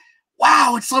him,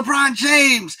 wow, it's LeBron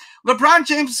James. LeBron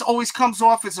James always comes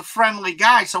off as a friendly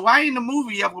guy. So why in the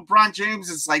movie you have LeBron James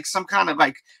as like some kind of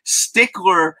like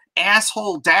stickler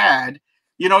asshole dad?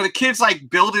 You know, the kid's like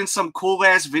building some cool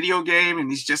ass video game, and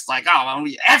he's just like, "Oh,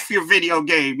 F your video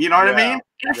game." You know what I mean?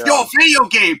 F your video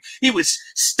game. He was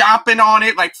stomping on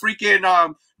it like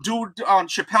freaking dude on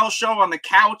Chappelle's show on the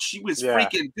couch. He was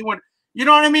freaking doing. You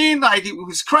know what I mean? Like it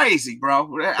was crazy, bro.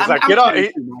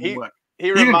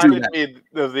 He reminded me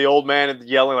of the old man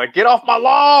yelling like, "Get off my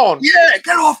lawn!" Yeah,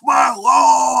 get off my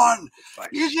lawn.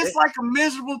 He's just like a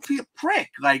miserable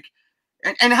prick. Like.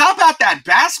 And how about that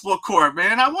basketball court,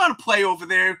 man? I want to play over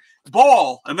there,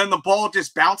 ball, and then the ball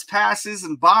just bounce passes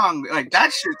and bong. Like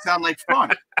that shit sound like fun.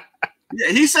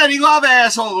 Yeah, he said he loved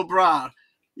asshole LeBron.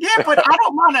 Yeah, but I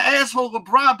don't mind an asshole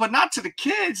LeBron, but not to the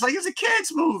kids. Like it's a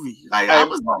kids movie. Like I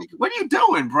was like, what are you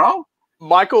doing, bro?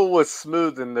 Michael was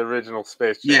smooth in the original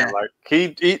Space Jam. Yeah.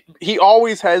 Like he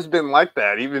always has been like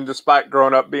that, even despite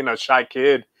growing up being a shy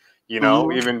kid. You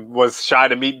know, even was shy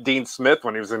to meet Dean Smith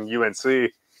when he was in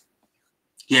UNC.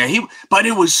 Yeah, but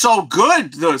it was so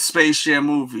good, the Space Jam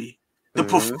movie. The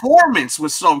performance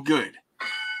was so good.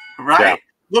 Right?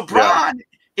 Yeah. LeBron,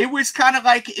 it was kind of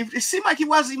like, it seemed like he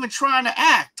wasn't even trying to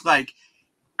act. Like,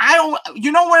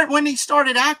 you know when he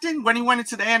started acting? When he went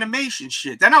into the animation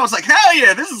shit. Then I was like, hell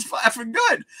yeah, this is fucking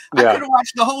good. I could have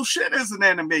watched the whole shit as an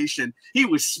animation. He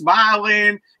was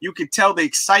smiling. You could tell the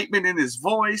excitement in his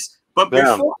voice. But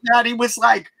before that, he was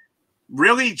like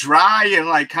really dry and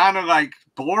like kind of like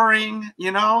boring, you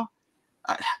know,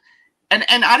 and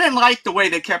I didn't like the way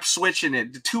they kept switching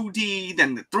it, the 2D,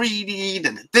 then the 3D,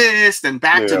 then this, then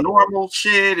back to normal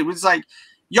shit. It was like,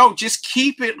 yo, just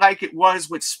keep it like it was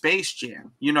with Space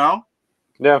Jam, you know?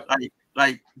 Yeah.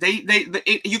 Like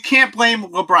you can't blame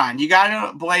LeBron. You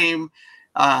gotta blame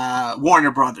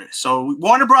Warner Brothers. So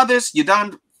Warner Brothers, you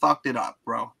done fucked it up,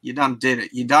 bro. You done did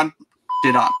it. You done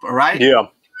it up. All right. Yeah.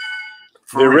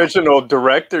 The original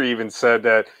director even said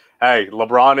that, hey,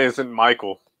 LeBron isn't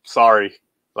Michael. Sorry.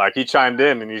 Like, he chimed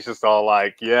in, and he's just all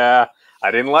like, yeah,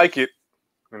 I didn't like it.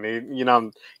 And he, you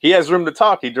know, he has room to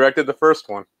talk. He directed the first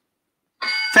one.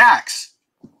 Facts.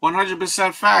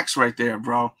 100% facts right there,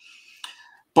 bro.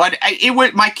 But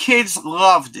my kids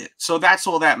loved it. So that's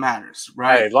all that matters,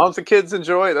 right? Hey, as long as the kids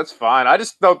enjoy it, that's fine. I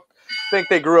just don't think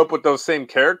they grew up with those same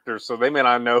characters, so they may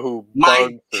not know who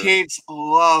my kids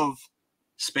love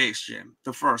Space Jam,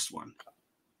 the first one.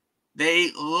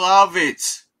 They love it.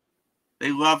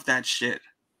 They love that shit.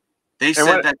 They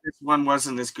said that this one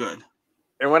wasn't as good.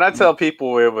 And when I tell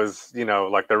people it was, you know,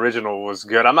 like the original was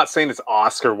good, I'm not saying it's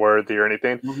Oscar worthy or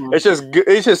anything. It's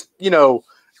just, you know,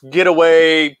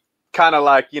 getaway, kind of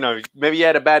like, you know, maybe you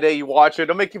had a bad day, you watch it,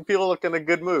 it'll make you feel like in a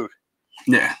good mood.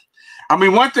 Yeah. I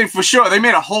mean, one thing for sure, they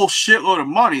made a whole shitload of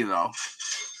money, though.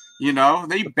 You know,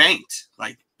 they banked,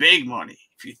 like, big money.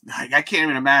 Like, I can't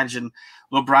even imagine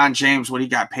LeBron James, what he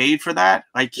got paid for that.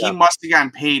 Like, he must have gotten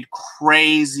paid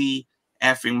crazy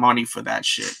effing money for that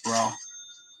shit, bro.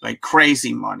 Like,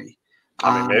 crazy money.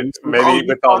 I mean, maybe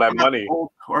with all that money. Old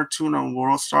cartoon on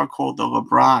World Star called The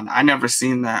LeBron. I never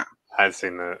seen that. I've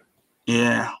seen that.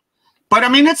 Yeah. But, I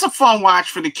mean, it's a fun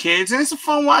watch for the kids, and it's a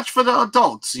fun watch for the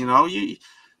adults, you know?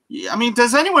 I mean,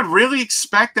 does anyone really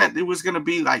expect that it was going to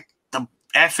be, like, the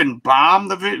effing bomb,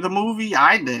 the movie?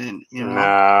 I didn't, you know?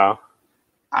 No.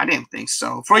 I didn't think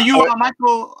so. For you,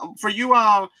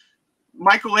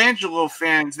 Michelangelo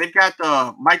fans, they've got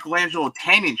the Michelangelo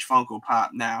 10-inch Funko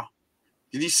Pop now.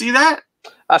 Did you see that?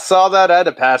 I saw that. I had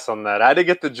to pass on that. I had to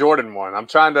get the Jordan one. I'm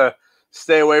trying to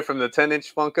stay away from the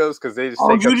 10-inch Funkos because they just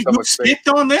take up so much space. You skipped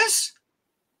on this?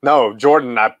 No,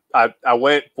 Jordan I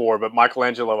went for, but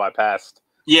Michelangelo I passed.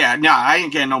 Yeah, no, I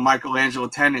ain't getting no Michelangelo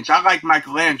 10-inch. I like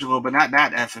Michelangelo, but not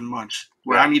that effing much.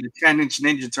 Where I need a 10-inch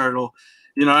Ninja Turtle.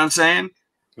 You know what I'm saying?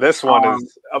 This one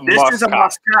is a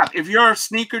must-have. If you're a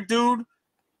sneaker dude,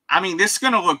 I mean, this is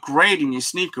going to look great in your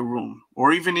sneaker room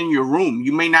or even in your room.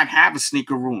 You may not have a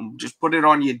sneaker room. Just put it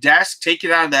on your desk, take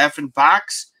it out of the effing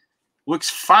box. Looks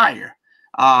fire.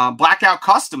 Blackout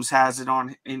Customs has it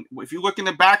on. And if you look in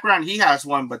the background, he has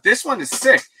one, but this one is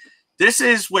sick. This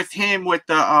is with him with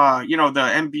the, you know, the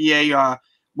NBA,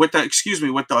 with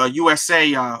the USA,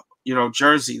 you know,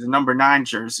 jersey, the number 9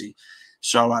 jersey.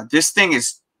 So this thing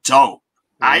is dope.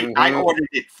 I ordered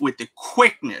it with the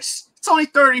quickness. It's only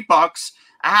 $30.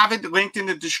 I have it linked in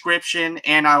the description,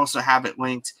 and I also have it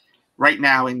linked right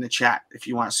now in the chat if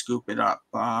you want to scoop it up.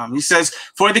 He says,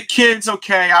 for the kids,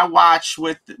 okay, I watch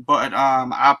but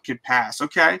I could pass,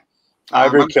 okay? I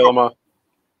agree, Kilma.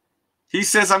 He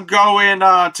says, I'm going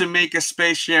to make a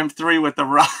Space Jam 3 with The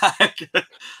Rock.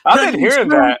 I've been hearing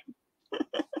that.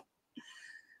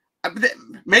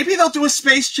 Maybe they'll do a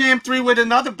Space Jam 3 with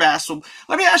another basketball.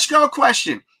 Let me ask you a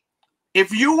question.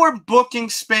 If you were booking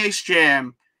Space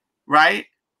Jam, right,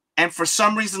 and for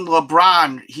some reason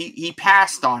LeBron, he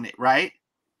passed on it, right,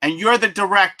 and you're the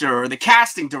director or the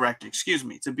casting director, excuse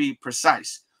me, to be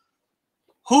precise,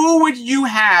 who would you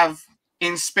have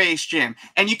in Space Jam?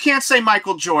 And you can't say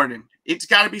Michael Jordan. It's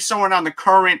got to be someone on the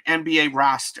current NBA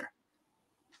roster.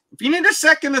 If you need a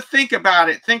second to think about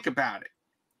it, think about it.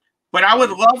 But I would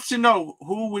love to know,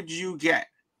 who would you get?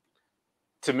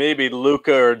 To me, be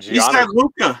Luka or Giannis. You said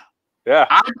Luka. Yeah.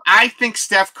 I think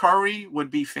Steph Curry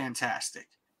would be fantastic.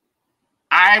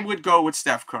 I would go with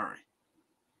Steph Curry.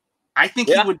 I think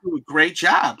he would do a great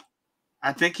job.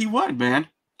 I think he would, man.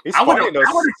 I would have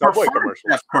preferred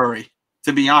Steph Curry,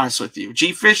 to be honest with you.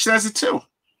 G-Fish says it too.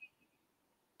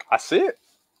 I see it.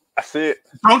 I see it.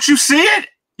 Don't you see it?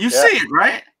 You see it,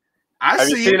 right? Have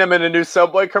you seen him in the new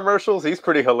Subway commercials? He's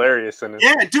pretty hilarious in it.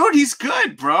 Yeah, dude, he's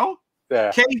good, bro.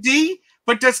 Yeah. KD,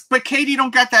 but KD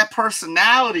don't got that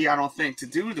personality, I don't think, to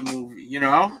do the movie, you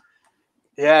know?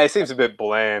 Yeah, he seems a bit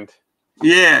bland.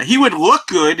 Yeah, he would look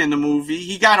good in the movie.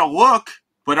 He got a look,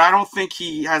 but I don't think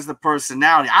he has the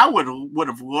personality. I would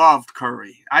have loved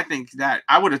Curry. I think that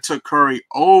I would have took Curry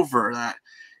over that.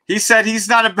 He said he's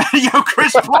not a better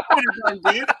Chris Paul would have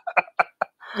done good.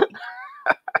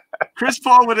 Chris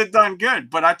Paul would have done good,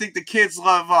 but I think the kids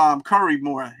love Curry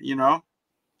more, you know?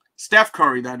 Steph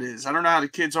Curry, that is. I don't know how the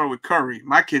kids are with Curry.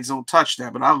 My kids don't touch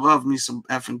that, but I love me some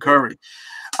effing Curry.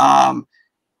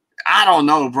 I don't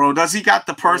know, bro. Does he got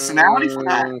the personality for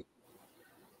that?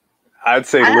 I'd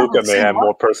say Luka may have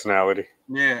more personality.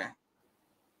 Yeah.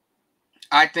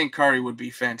 I think Curry would be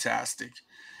fantastic.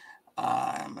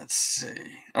 Let's see.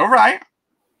 All right.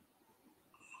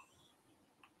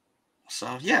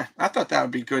 So, yeah, I thought that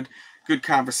would be good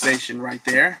conversation right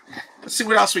there. Let's see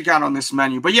what else we got on this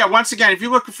menu. But, yeah, once again, if you're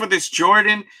looking for this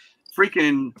Jordan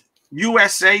freaking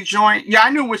USA joint, yeah, I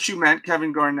knew what you meant,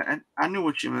 Kevin Garnett. I knew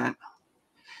what you meant.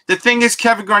 The thing is,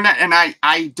 Kevin Garnett, and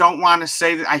I don't want to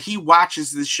say that he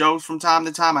watches the shows from time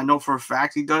to time. I know for a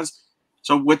fact he does.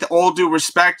 So with all due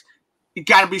respect, it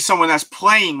got to be someone that's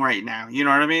playing right now. You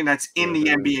know what I mean? That's in the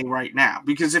NBA right now.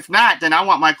 Because if not, then I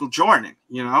want Michael Jordan,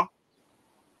 you know?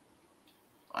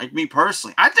 Like me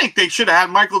personally. I think they should have had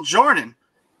Michael Jordan.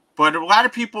 But a lot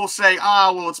of people say,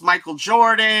 oh, well, it's Michael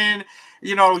Jordan.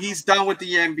 You know, he's done with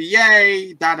the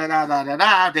NBA.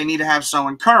 Da-da-da-da-da-da. They need to have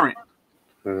someone current.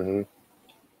 Mm-hmm.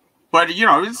 But, you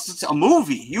know, it's a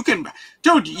movie. You can,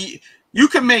 dude, you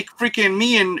can make freaking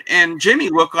me and Jimmy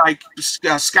look like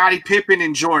Scottie Pippen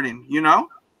and Jordan, you know?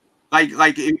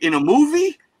 Like in a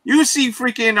movie, you see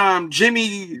freaking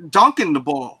Jimmy dunking the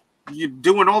ball. You're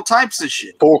doing all types of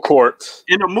shit. Full court.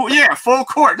 In a movie, yeah, full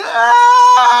court.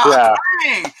 Ah, yeah.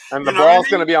 Dang. And the ball's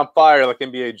going to be on fire like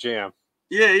NBA Jam.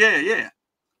 Yeah.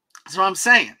 That's what I'm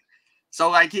saying. So,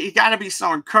 like, it got to be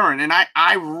someone current. And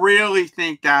I really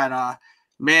think that,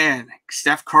 man,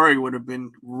 Steph Curry would have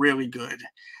been really good.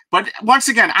 But once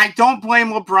again, I don't blame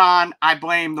LeBron. I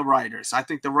blame the writers. I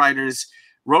think the writers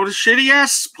wrote a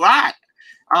shitty-ass splat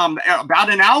about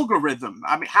an algorithm.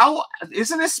 I mean, how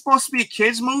isn't this supposed to be a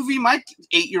kid's movie? My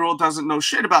 8-year-old doesn't know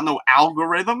shit about no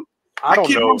algorithm. My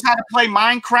kid knows how to play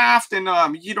Minecraft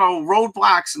and, you know,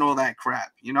 Roadblocks and all that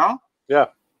crap, you know? Yeah.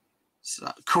 So,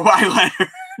 Kawhi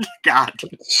Leonard, God.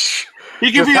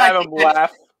 He could be like,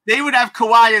 laugh. They would have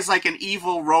Kawhi as like an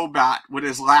evil robot with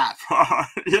his laugh,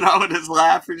 you know, with his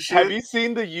laugh and shit. Have you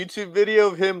seen the YouTube video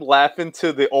of him laughing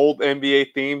to the old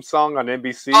NBA theme song on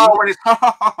NBC? Oh, when it's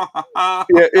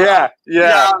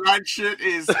yeah. That shit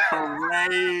is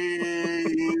crazy.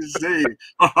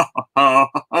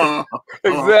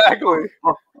 Exactly.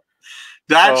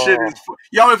 That shit is...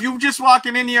 Yo, if you're just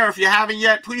walking in here, if you haven't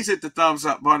yet, please hit the thumbs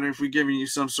up button if we're giving you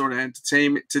some sort of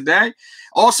entertainment today.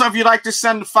 Also, if you'd like to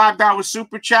send the $5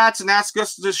 super chats and ask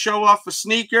us to show off a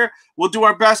sneaker, we'll do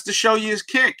our best to show you his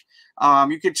kick.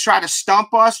 You could try to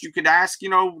stump us. You could ask, you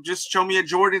know, just show me a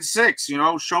Jordan 6, you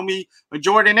know, show me a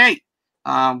Jordan 8.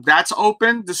 That's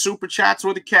open, the super chats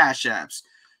or the cash apps.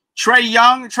 Trae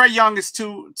Young is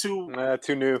too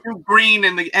new, too green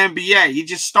in the NBA. He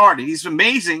just started. He's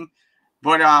amazing.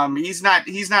 But he's not.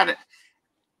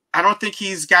 I don't think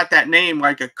he's got that name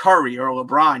like a Curry or a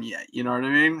LeBron yet. You know what I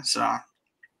mean? So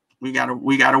we gotta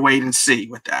wait and see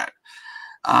with that.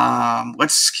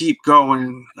 Let's keep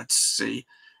going. Let's see.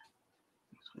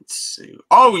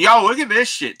 Oh, yo, look at this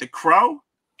shit. The Crow.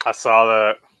 I saw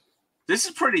that. This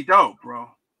is pretty dope, bro.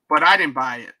 But I didn't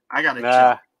buy it. I gotta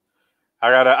check.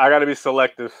 I gotta be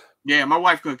selective. Yeah, my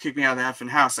wife gonna kick me out of the effing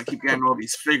house. I keep getting all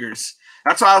these figures.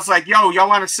 That's why I was like, yo, y'all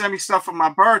want to send me stuff for my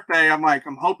birthday? I'm like,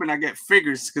 I'm hoping I get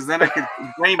figures because then I can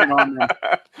blame it on them.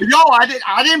 Yo,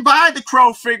 I didn't buy the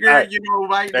Crow figure, you know.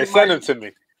 They sent them to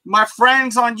me. My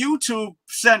friends on YouTube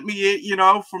sent me it, you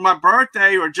know, for my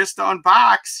birthday or just to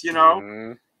unbox, you know.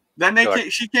 Mm-hmm.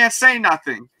 Then she can't say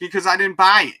nothing because I didn't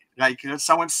buy it. Like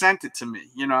someone sent it to me,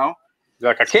 you know.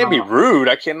 Like I can't be rude.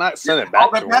 I cannot send it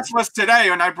back. The best was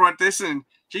today when I brought this in.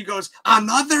 She goes,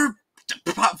 another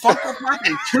Funko Pop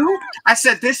and 2? I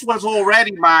said, this was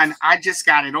already mine. I just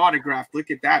got it autographed.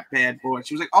 Look at that bad boy.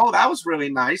 She was like, oh, that was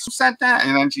really nice. Who sent that?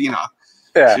 And then she, you know,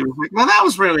 she was like, well, that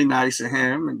was really nice of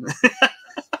him. And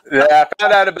yeah, I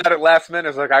found out about it last minute.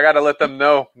 It's like, I got to let them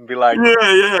know and be like,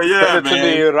 yeah, send it to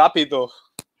me rapido.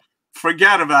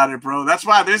 Forget about it, bro. That's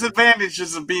why there's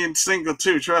advantages of being single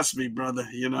too. Trust me, brother.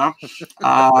 You know.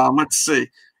 Let's see.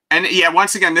 And yeah,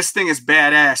 once again, this thing is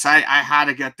badass. I had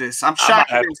to get this. I'm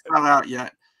shocked it didn't sell out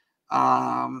yet.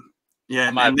 Yeah,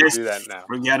 I might do that now.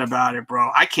 Forget about it, bro.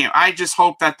 I can't. I just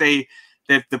hope that the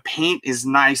paint is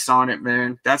nice on it,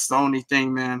 man. That's the only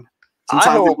thing, man.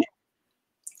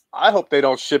 I hope they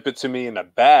don't ship it to me in a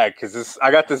bag because I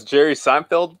got this Jerry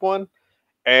Seinfeld one,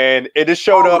 and it just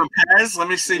showed up. Pez? Let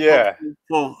me see. Yeah,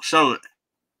 we'll show it.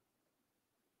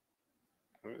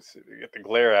 Let me see. Get the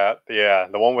glare out. Yeah,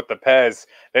 the one with the Pez.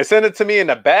 They sent it to me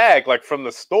in a bag, like from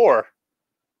the store.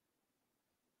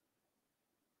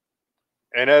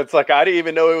 And it's like I didn't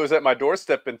even know it was at my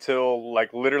doorstep until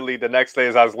like literally the next day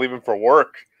as I was leaving for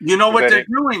work. You know what they're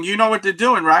doing? You know what they're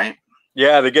doing, right?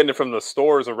 Yeah, they're getting it from the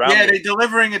stores around. Yeah, they're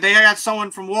delivering it. They got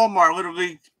someone from Walmart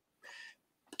literally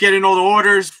getting all the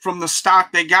orders from the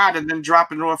stock they got and then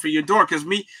dropping it off at your door. Because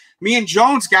me and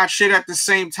Jones got shit at the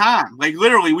same time. Like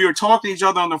literally, we were talking to each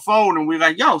other on the phone, and we were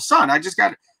like, "Yo, son, I just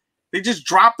got." They just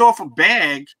dropped off a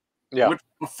bag with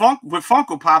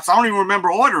Funko Pops. I don't even remember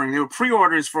ordering. They were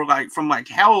pre-orders from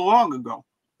hell long ago.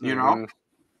 You know,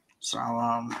 so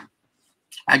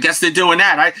I guess they're doing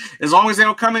that. As long as they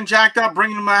don't come in jacked up, bring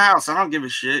them to my house. I don't give a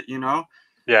shit. You know.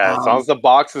 Yeah, as long as the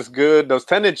box is good. Those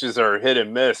 10 inches are hit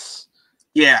and miss.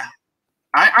 Yeah.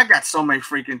 I got so many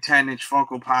freaking 10-inch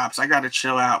Funko Pops. I got to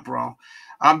chill out, bro.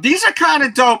 These are kind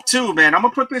of dope, too, man. I'm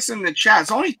going to put this in the chat.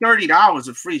 It's only $30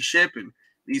 of free shipping,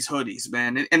 these hoodies,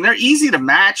 man. And they're easy to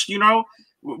match, you know.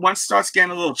 Once it starts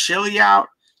getting a little chilly out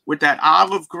with that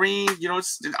olive green, you know,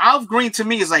 olive green to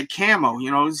me is like camo,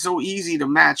 you know. It's so easy to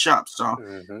match up. So,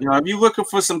 you know, if you're looking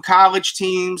for some college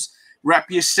teams, rep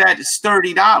your set, it's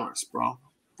 $30, bro,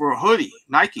 for a hoodie,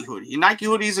 Nike hoodie. Your Nike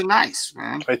hoodies are nice,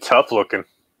 man. They're tough looking.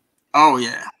 Oh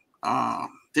yeah,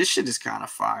 this shit is kind of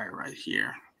fire right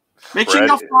here. Make sure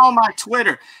you follow my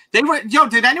Twitter.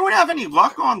 Did anyone have any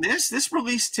luck on this? This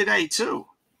released today too.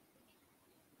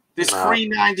 This free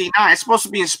 99. It's supposed to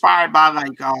be inspired by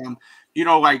like you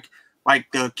know, like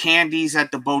the candies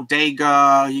at the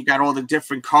bodega. You got all the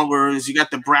different colors. You got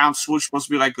the brown swoosh supposed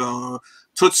to be like a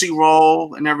Tootsie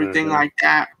Roll and everything like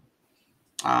that.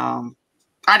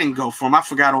 I didn't go for them. I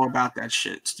forgot all about that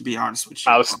shit. To be honest with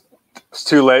you, it's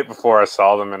too late before I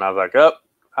saw them, and I was like,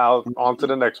 I'll on to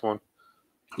the next one.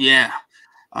 Yeah.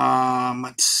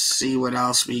 Let's see what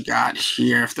else we got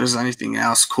here. If there's anything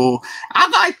else cool. I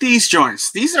like these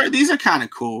joints. These are kind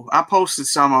of cool. I posted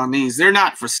some on these. They're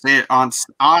not for sale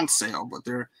on sale, but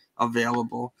they're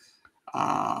available.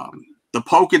 The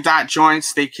polka dot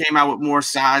joints, they came out with more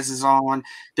sizes on.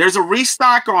 There's a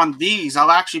restock on these.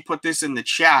 I'll actually put this in the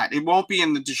chat. It won't be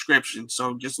in the description,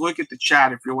 so just look at the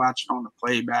chat if you're watching on the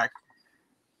playback.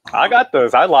 I got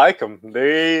those. I like them.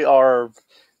 They are,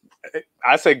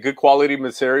 I say, good quality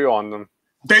material on them.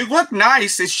 They look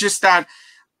nice. It's just that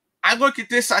I look at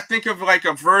this, I think of like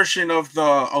a version of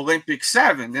the Olympic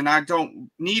 7, and I don't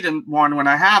need one when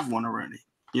I have one already,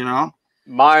 you know?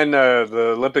 Mine,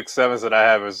 the Olympic 7s that I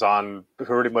have is on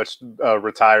pretty much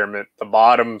retirement. The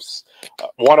bottoms,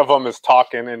 one of them is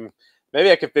talking, and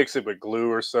maybe I could fix it with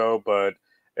glue or so, but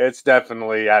it's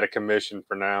definitely out of commission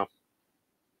for now.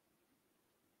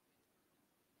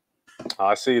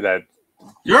 I see that.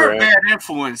 You're a bad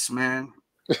influence, man.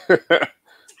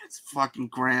 It's fucking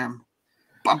Graham.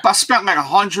 I spent like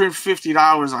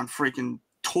 $150 on freaking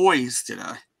toys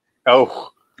today.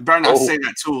 Oh. You better not say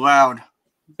that too loud.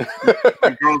 He's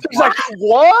like,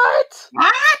 what?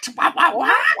 What?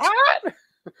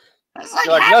 That's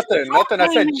like nothing.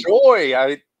 I said joy.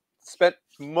 I spent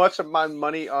much of my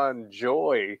money on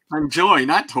joy. On joy,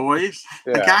 not toys.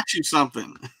 Yeah. I got you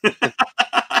something.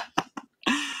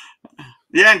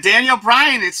 Yeah, and Daniel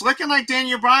Bryan, it's looking like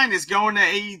Daniel Bryan is going to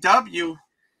AEW.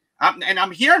 And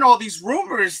I'm hearing all these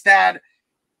rumors that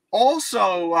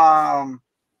also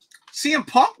CM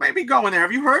Punk may be going there.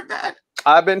 Have you heard that?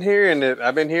 I've been hearing it.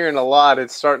 I've been hearing a lot.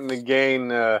 It's starting to gain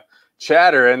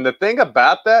chatter. And the thing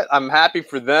about that, I'm happy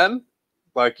for them.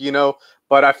 Like, you know,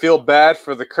 but I feel bad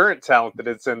for the current talent that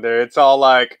it's in there. It's all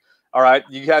like, all right,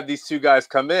 you have these two guys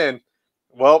come in.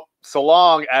 Well, so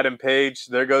long, Adam Page.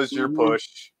 There goes your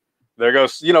push. There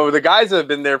goes, you know, the guys that have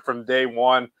been there from day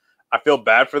one. I feel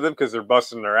bad for them because they're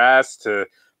busting their ass to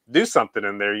do something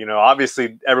in there. You know,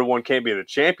 obviously everyone can't be the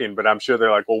champion, but I'm sure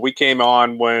they're like, well, we came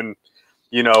on when,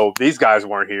 you know, these guys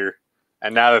weren't here.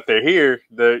 And now that they're here,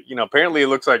 you know, apparently it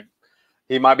looks like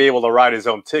he might be able to ride his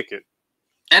own ticket.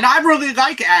 And I really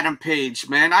like Adam Page,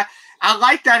 man. I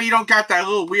like that he don't got that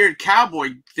little weird cowboy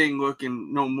thing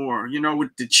looking no more, you know,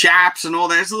 with the chaps and all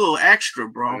that. It's a little extra,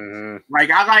 bro. Like,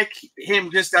 I like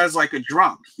him just as like a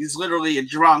drunk. He's literally a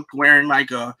drunk wearing like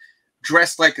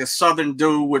dressed like a Southern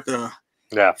dude with a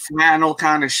flannel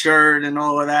kind of shirt and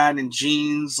all of that and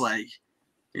jeans, like,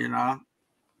 you know.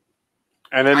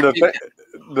 And then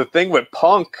the thing with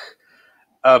Punk,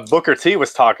 Booker T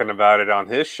was talking about it on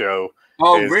his show.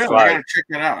 Oh, really? Like, I gotta check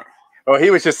that out. Well,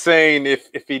 he was just saying if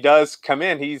he does come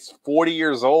in, he's 40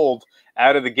 years old,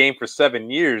 out of the game for 7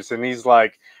 years. And he's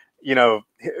like, you know,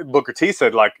 Booker T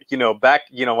said, like, you know, back,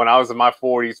 you know, when I was in my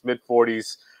 40s,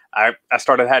 mid-40s, I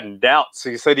started having doubts.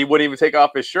 So he said he wouldn't even take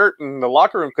off his shirt in the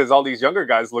locker room because all these younger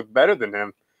guys looked better than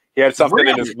him. He had something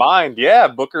in his mind. Yeah,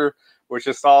 Booker was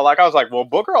just all like, I was like, well,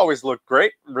 Booker always looked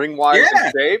great, ring-wise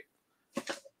and shape.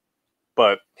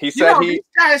 But he said these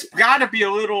guys got to be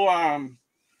a little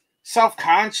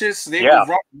self-conscious. They were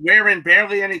wearing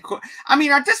barely any clothes. I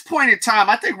mean, at this point in time,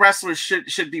 I think wrestlers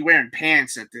should be wearing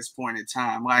pants at this point in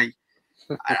time. Like,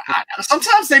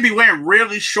 sometimes they be wearing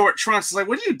really short trunks. It's like,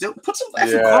 what do you do? Put some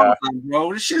effing clothes on,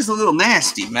 bro. This shit's a little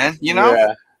nasty, man. You know?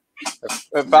 Yeah.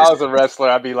 If I was a wrestler,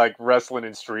 I'd be like wrestling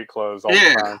in street clothes all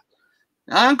the time.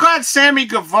 I'm glad Sammy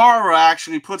Guevara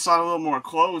actually puts on a little more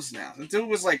clothes now. The dude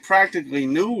was like practically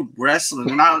nude wrestling,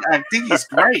 and I think he's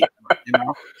great, you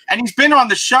know. And he's been on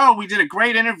the show. We did a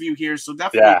great interview here, so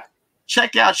definitely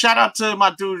check out. Shout out to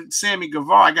my dude Sammy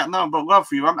Guevara. I got nothing but love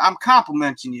for you. I'm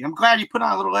complimenting you. I'm glad you put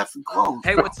on a little effing clothes.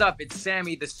 Hey, what's up? It's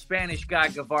Sammy, the Spanish guy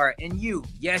Guevara, and you,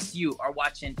 yes, you are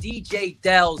watching DJ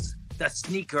Delz, the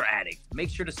Sneaker Addict. Make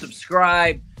sure to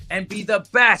subscribe and be the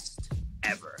best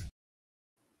ever.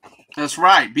 That's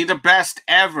right. Be the best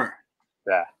ever.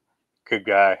 Yeah. Good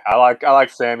guy. I like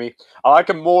Sammy. I like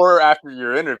him more after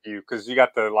your interview because you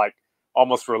got to like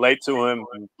almost relate to him.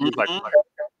 And he's like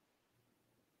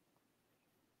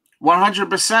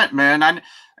 100%, man.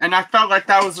 And I felt like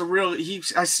that was a real he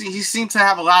seemed to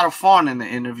have a lot of fun in the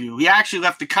interview. He actually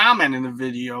left a comment in the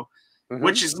video,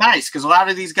 which is nice because a lot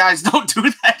of these guys don't do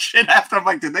that shit after. I'm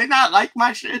like, did they not like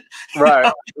my shit?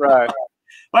 Right, right.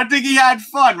 But I think he had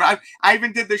fun. I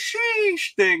even did the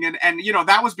sheesh thing, and you know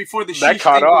that was before the sheesh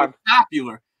thing was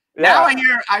popular. Yeah. Now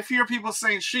I hear people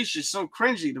saying sheesh is so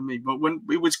cringy to me, but when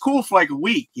it was cool for like a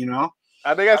week, you know.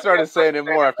 I think I started saying it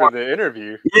more after the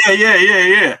interview.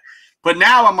 Yeah. But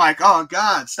now I'm like, oh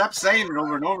God, stop saying it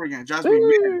over and over again. It drives me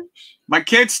weird. My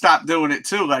kids stopped doing it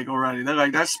too, like already. They're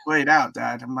like, that's played out,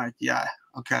 Dad. I'm like, yeah,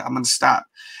 okay, I'm gonna stop.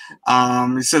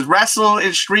 It says wrestle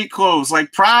in street clothes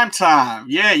like prime time.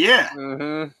 Yeah.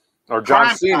 Or John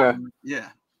prime Cena. Time. Yeah.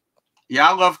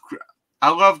 I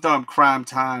love crime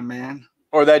time, man.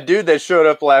 Or that dude that showed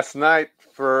up last night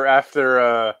for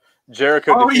after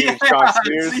Jericho defeated Shawn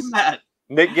Spears. I've seen that.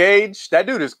 Nick Gage, that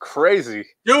dude is crazy.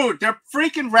 Dude, they're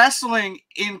freaking wrestling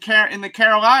in the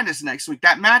Carolinas next week.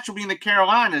 That match will be in the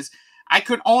Carolinas. I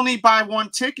could only buy one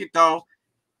ticket, though.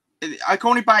 I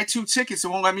can only buy 2 tickets. It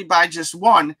won't let me buy just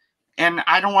one. And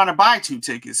I don't want to buy 2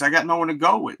 tickets. I got no one to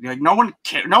go with. Like, no one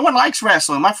likes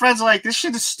wrestling. My friends are like, this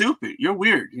shit is stupid. You're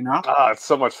weird, you know? Oh, it's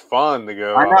so much fun to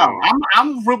go. I know.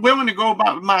 I'm willing to go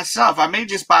by myself. I may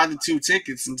just buy the 2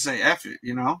 tickets and say F it,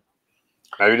 you know?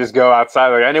 Maybe just go outside.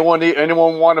 Like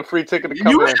anyone want a free ticket to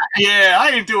come in? Yeah, I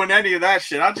ain't doing any of that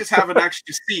shit. I'll just have an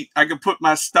extra seat. I can put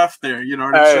my stuff there. You know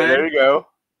what I'm saying? There you go.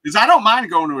 Because I don't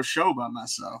mind going to a show by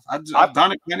myself. I've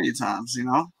done it plenty of times, you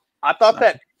know? I thought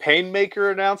that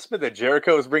Painmaker announcement that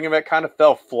Jericho was bringing back kind of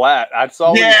fell flat. I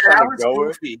saw that was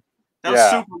goofy. That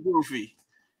was super goofy.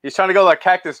 He's trying to go like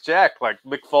Cactus Jack, like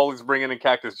Mick Foley's bringing in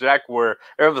Cactus Jack, where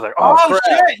everyone's like, oh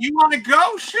crap. Shit, you want to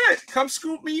go? Shit, come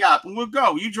scoop me up and we'll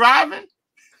go. You driving?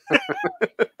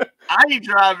 I ain't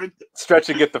driving. Stretch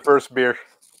and get the first beer.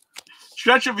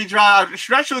 Stretch will be driving.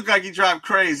 Stretch look like he drive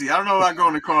crazy. I don't know if I go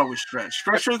in the car with Stretch.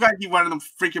 Stretch look like he one of them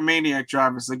freaking maniac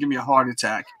drivers that give me a heart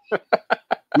attack.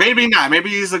 Maybe not. Maybe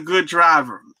he's a good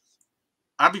driver.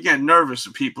 I be getting nervous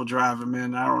with people driving,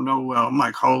 man. I don't know. Well, I'm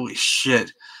like, holy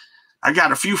shit. I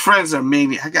got a few friends that are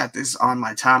maniac. I got this on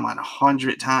my timeline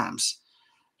 100 times.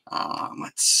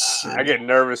 Let's see. I get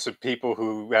nervous with people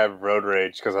who have road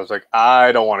rage because I was like,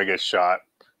 I don't want to get shot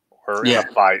or in a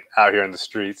fight out here in the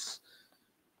streets.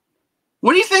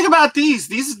 What do you think about these?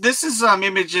 This is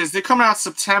images. They're coming out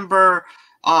September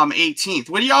 18th.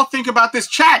 What do y'all think about this?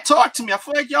 Chat, talk to me. I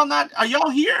feel like y'all not. Are y'all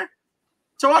here?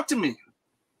 Talk to me.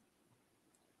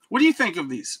 What do you think of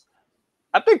these?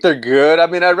 I think they're good. I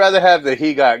mean, I'd rather have the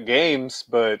He Got Games,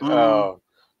 but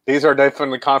these are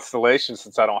definitely constellations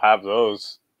since I don't have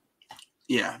those.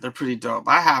 Yeah, they're pretty dope.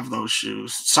 I have those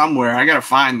shoes somewhere. I gotta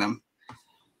find them.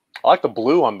 I like the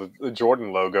blue on the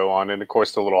Jordan logo on it, and of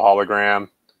course the little hologram.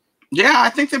 Yeah, I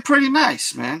think they're pretty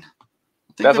nice, man.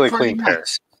 Definitely clean pair.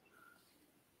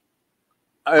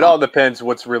 It all depends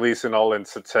what's releasing all in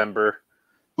September.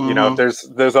 You know, if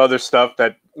there's other stuff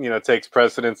that, you know, takes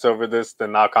precedence over this,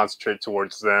 then I'll concentrate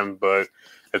towards them. But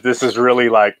if this is really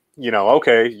like, you know,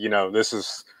 okay, you know, this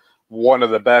is one of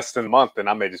the best in the month, then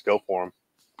I may just go for them.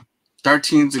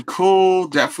 13s are cool.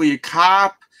 Definitely a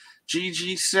cop.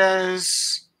 GG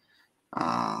says,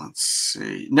 let's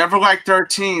see. Never liked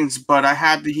 13s, but I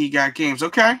had the He Got Games.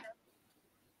 Okay.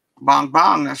 Bong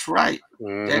bong. That's right.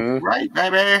 That's right,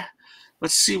 baby.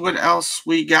 Let's see what else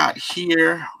we got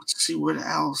here. Let's see what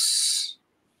else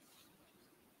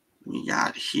we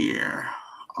got here.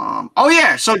 Oh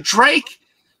yeah, so Drake,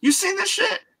 you seen this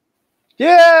shit?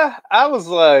 Yeah, I was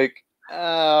like,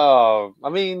 oh, I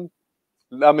mean,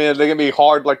 they're gonna be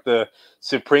hard like the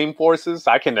Supreme Forces.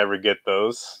 I can never get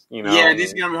those. You know. Yeah,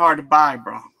 these are gonna be hard to buy,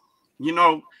 bro. You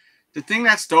know, the thing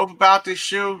that's dope about this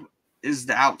shoe is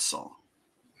the outsole.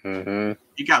 You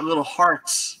got little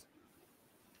hearts.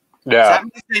 Yeah. So that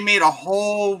means they made a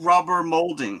whole rubber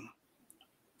molding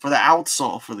for the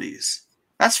outsole for these.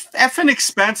 That's effing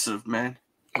expensive, man.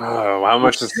 Oh, how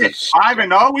much is this? 5-0?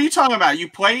 What are you talking about? You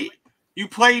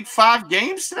played 5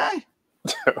 games today?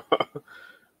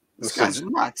 This guy's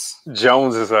nuts.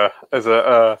 Jones is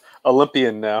a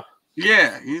Olympian now.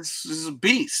 Yeah, he's a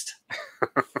beast.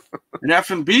 An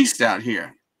effing beast out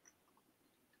here.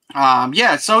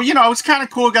 Yeah, so you know it's kind of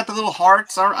cool. Got the little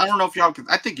hearts. I don't know if y'all can.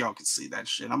 I think y'all can see that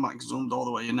shit. I'm like zoomed all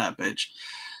the way in that bitch.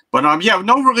 But yeah,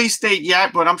 no release date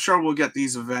yet. But I'm sure we'll get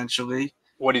these eventually.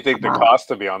 What do you think the cost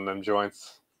to be on them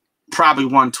joints? Probably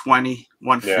 120,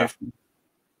 150. Yeah.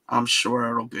 I'm sure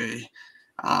it'll be.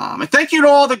 And thank you to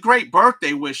all the great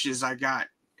birthday wishes I got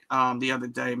the other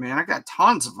day, man. I got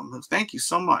tons of them. Thank you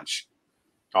so much.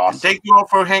 Awesome. And thank you all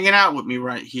for hanging out with me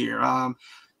right here.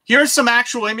 Here's some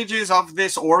actual images of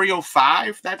this Oreo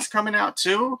 5 that's coming out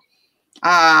too.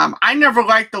 I never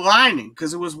liked the lining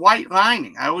because it was white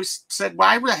lining. I always said,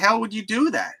 why the hell would you do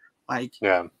that? Like,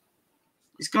 yeah,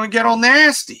 it's going to get all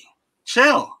nasty.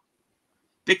 Chill.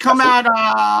 They come out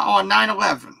on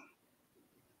 9/11.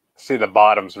 See, the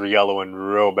bottoms were yellowing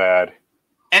real bad.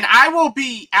 And I will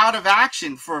be out of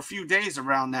action for a few days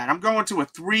around that. I'm going to a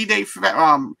 3-day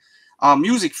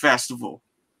music festival.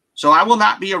 So I will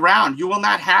not be around. You will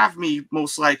not have me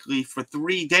most likely for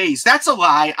 3 days. That's a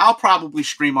lie. I'll probably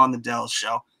stream on the Delz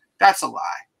show. That's a lie.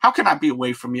 How can I be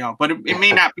away from y'all? But it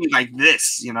may not be like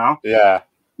this, you know? Yeah.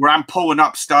 Where I'm pulling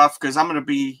up stuff because I'm going to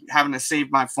be having to save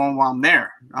my phone while I'm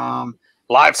there.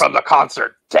 Live from the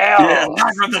concert. Damn. Yeah,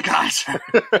 live from the concert.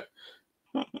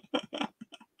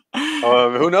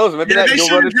 Who knows? Maybe you'll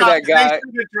run into that guy. They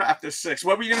should have drafted 6.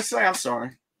 What were you going to say? I'm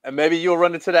sorry. And maybe you'll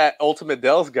run into that Ultimate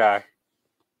Delz guy.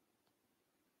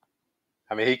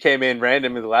 I mean, he came in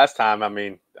randomly the last time. I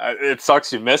mean, it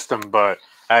sucks you missed him, but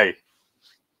hey,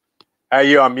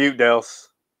 you on mute, Delz?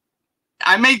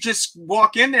 I may just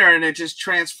walk in there and it just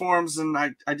transforms and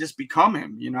I just become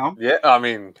him, you know? Yeah, I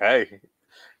mean, hey.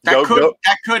 That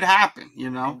could happen, you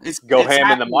know? It's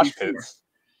ham in the mosh pits.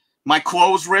 My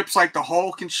clothes rips like the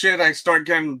Hulk and shit. I start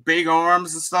getting big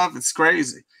arms and stuff. It's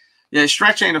crazy. Yeah,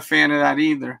 Stretch ain't a fan of that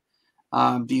either.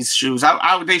 These shoes.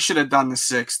 They should have done the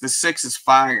 6. The 6 is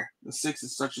fire. The 6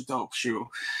 is such a dope shoe.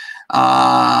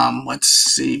 Let's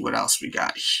see what else we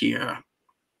got here.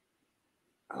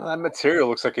 That material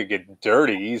looks like it get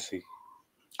dirty easy.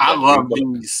 I love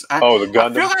these. The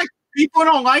Gundam. I feel like people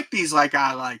don't like these like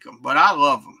I like them, but I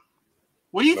love them.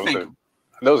 What do you think?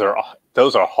 Those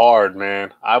are hard,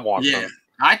 man. I want them.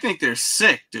 I think they're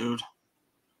sick, dude.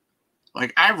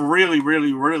 Like I really,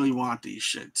 really, really want these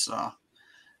shit. So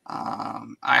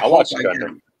I hope I get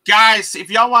them. Guys, if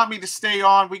y'all want me to stay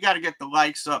on, we got to get the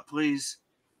likes up, please.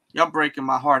 Y'all breaking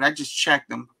my heart. I just checked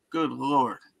them. Good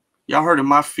Lord. Y'all hurting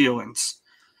my feelings.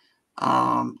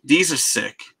 These are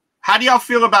sick. How do y'all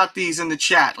feel about these in the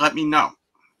chat? Let me know.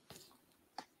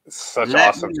 It's such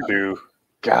awesome shoe.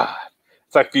 God.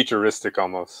 It's like futuristic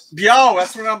almost. Yo,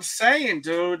 that's what I'm saying,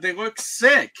 dude. They look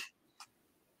sick.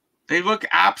 They look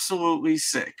absolutely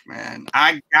sick, man.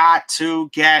 I got to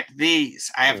get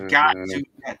these. I have got to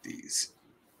get these.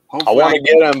 Hopefully I want to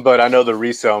get them, but I know the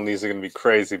resale on these are going to be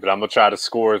crazy. But I'm going to try to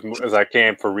score as I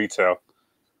can for retail.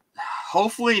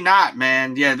 Hopefully not,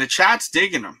 man. Yeah, the chat's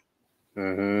digging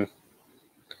them.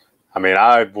 I mean,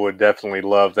 I would definitely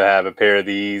love to have a pair of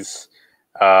these.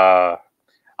 I'll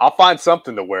find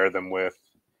something to wear them with.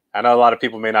 I know a lot of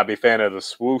people may not be a fan of the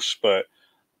swoosh, but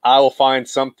I will find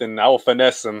something. I will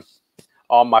finesse them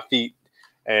on my feet.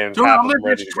 And dude, I'm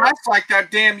gonna just dress like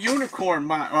that damn unicorn,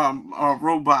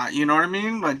 robot. You know what I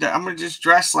mean? Like that, I'm gonna just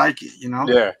dress like it. You know?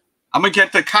 Yeah. I'm gonna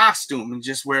get the costume and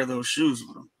just wear those shoes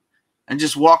with them, and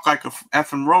just walk like a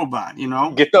effing robot. You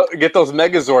know? Get those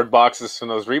Megazord boxes from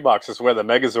those Reeboks. Just wear the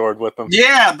Megazord with them.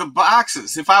 Yeah, the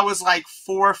boxes. If I was like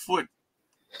 4 foot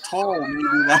tall,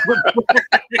 maybe that would.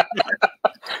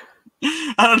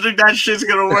 I don't think that shit's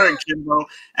gonna work, Kimbo.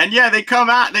 And yeah, they come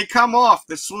off.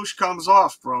 The swoosh comes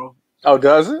off, bro. Oh,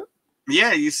 does it?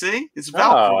 Yeah, you see, it's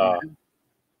Velcro.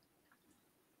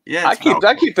 Yeah, I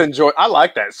keep enjoying. I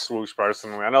like that swoosh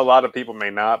personally. I know a lot of people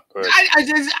may not, but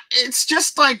it's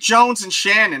just like Jones and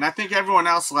Shannon. I think everyone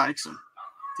else likes them,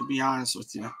 to be honest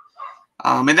with you.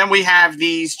 And then we have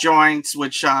these joints,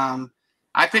 which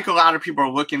I think a lot of people are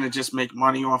looking to just make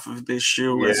money off of this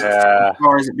shoe, as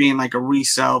far as it being like a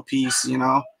resale piece, you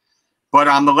know. But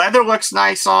the leather looks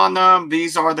nice on them.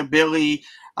 These are the Billie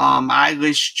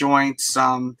Eilish joints.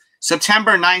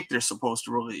 September 9th they're supposed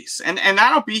to release, and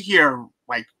that'll be here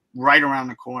like right around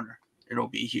the corner. It'll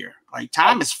be here. Like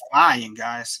time is flying,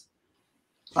 guys.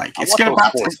 Like it's gonna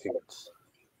about to.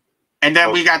 And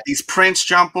then we got these Prince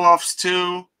jump offs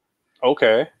too.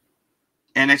 Okay.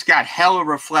 And it's got hella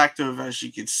reflective, as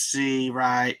you can see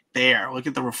right there. Look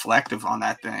at the reflective on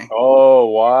that thing. Oh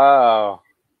wow.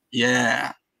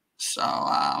 Yeah. So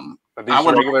are these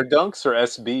regular dunks or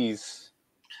SBs?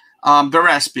 They're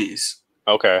SBs.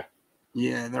 Okay.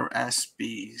 Yeah, they're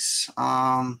SBs.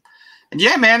 And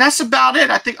yeah, man, that's about it.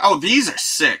 I think. Oh, these are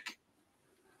sick.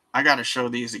 I gotta show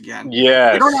these again.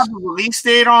 Yeah. We don't have a release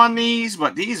date on these,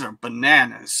 but these are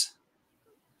bananas.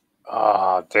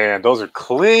 Oh, damn, those are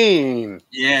clean.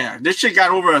 Yeah, this shit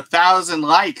got over 1,000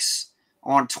 likes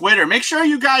on Twitter. Make sure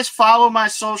you guys follow my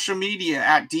social media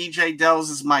at DJ Delz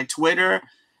is my Twitter.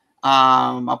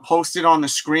 I'll post it on the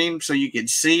screen so you can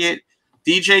see it.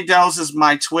 DJ Delz is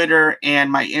my Twitter,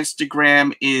 and my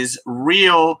Instagram is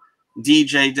Real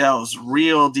DJ Delz.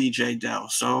 Real DJ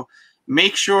Delz. So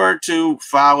make sure to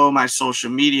follow my social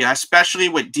media, especially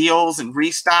with deals and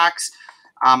restocks.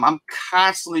 I'm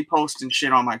constantly posting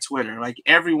shit on my Twitter. Like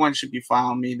everyone should be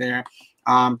following me there.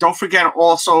 Don't forget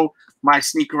also my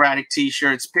Sneaker Addict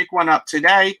t-shirts. Pick one up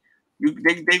today.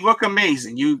 They look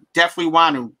amazing. You definitely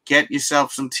want to get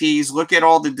yourself some tees. Look at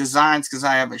all the designs because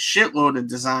I have a shitload of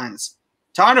designs.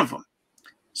 Ton of them.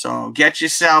 So get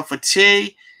yourself a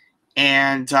tee.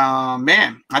 And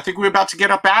man, I think we're about to get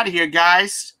up out of here,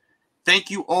 guys. Thank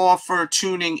you all for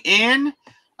tuning in.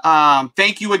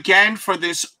 Thank you again for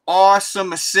this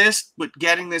awesome assist with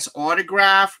getting this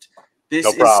autographed. This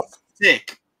is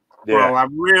sick, bro. I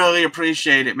really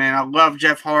appreciate it, man. I love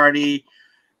Jeff Hardy.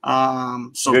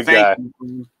 So good thank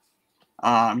you.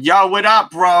 Yo, what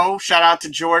up, bro? Shout out to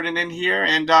Jordan in here.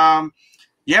 And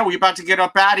yeah, we're about to get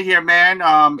up out of here, man.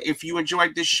 If you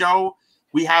enjoyed this show,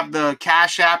 we have the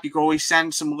Cash App. You can always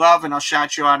send some love, and I'll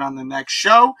shout you out on the next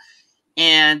show.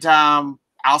 And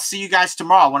I'll see you guys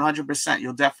tomorrow, 100%.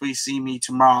 You'll definitely see me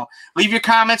tomorrow. Leave your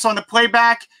comments on the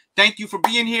playback. Thank you for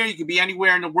being here. You can be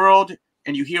anywhere in the world,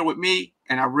 and you're here with me,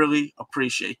 and I really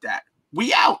appreciate that.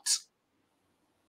 We out.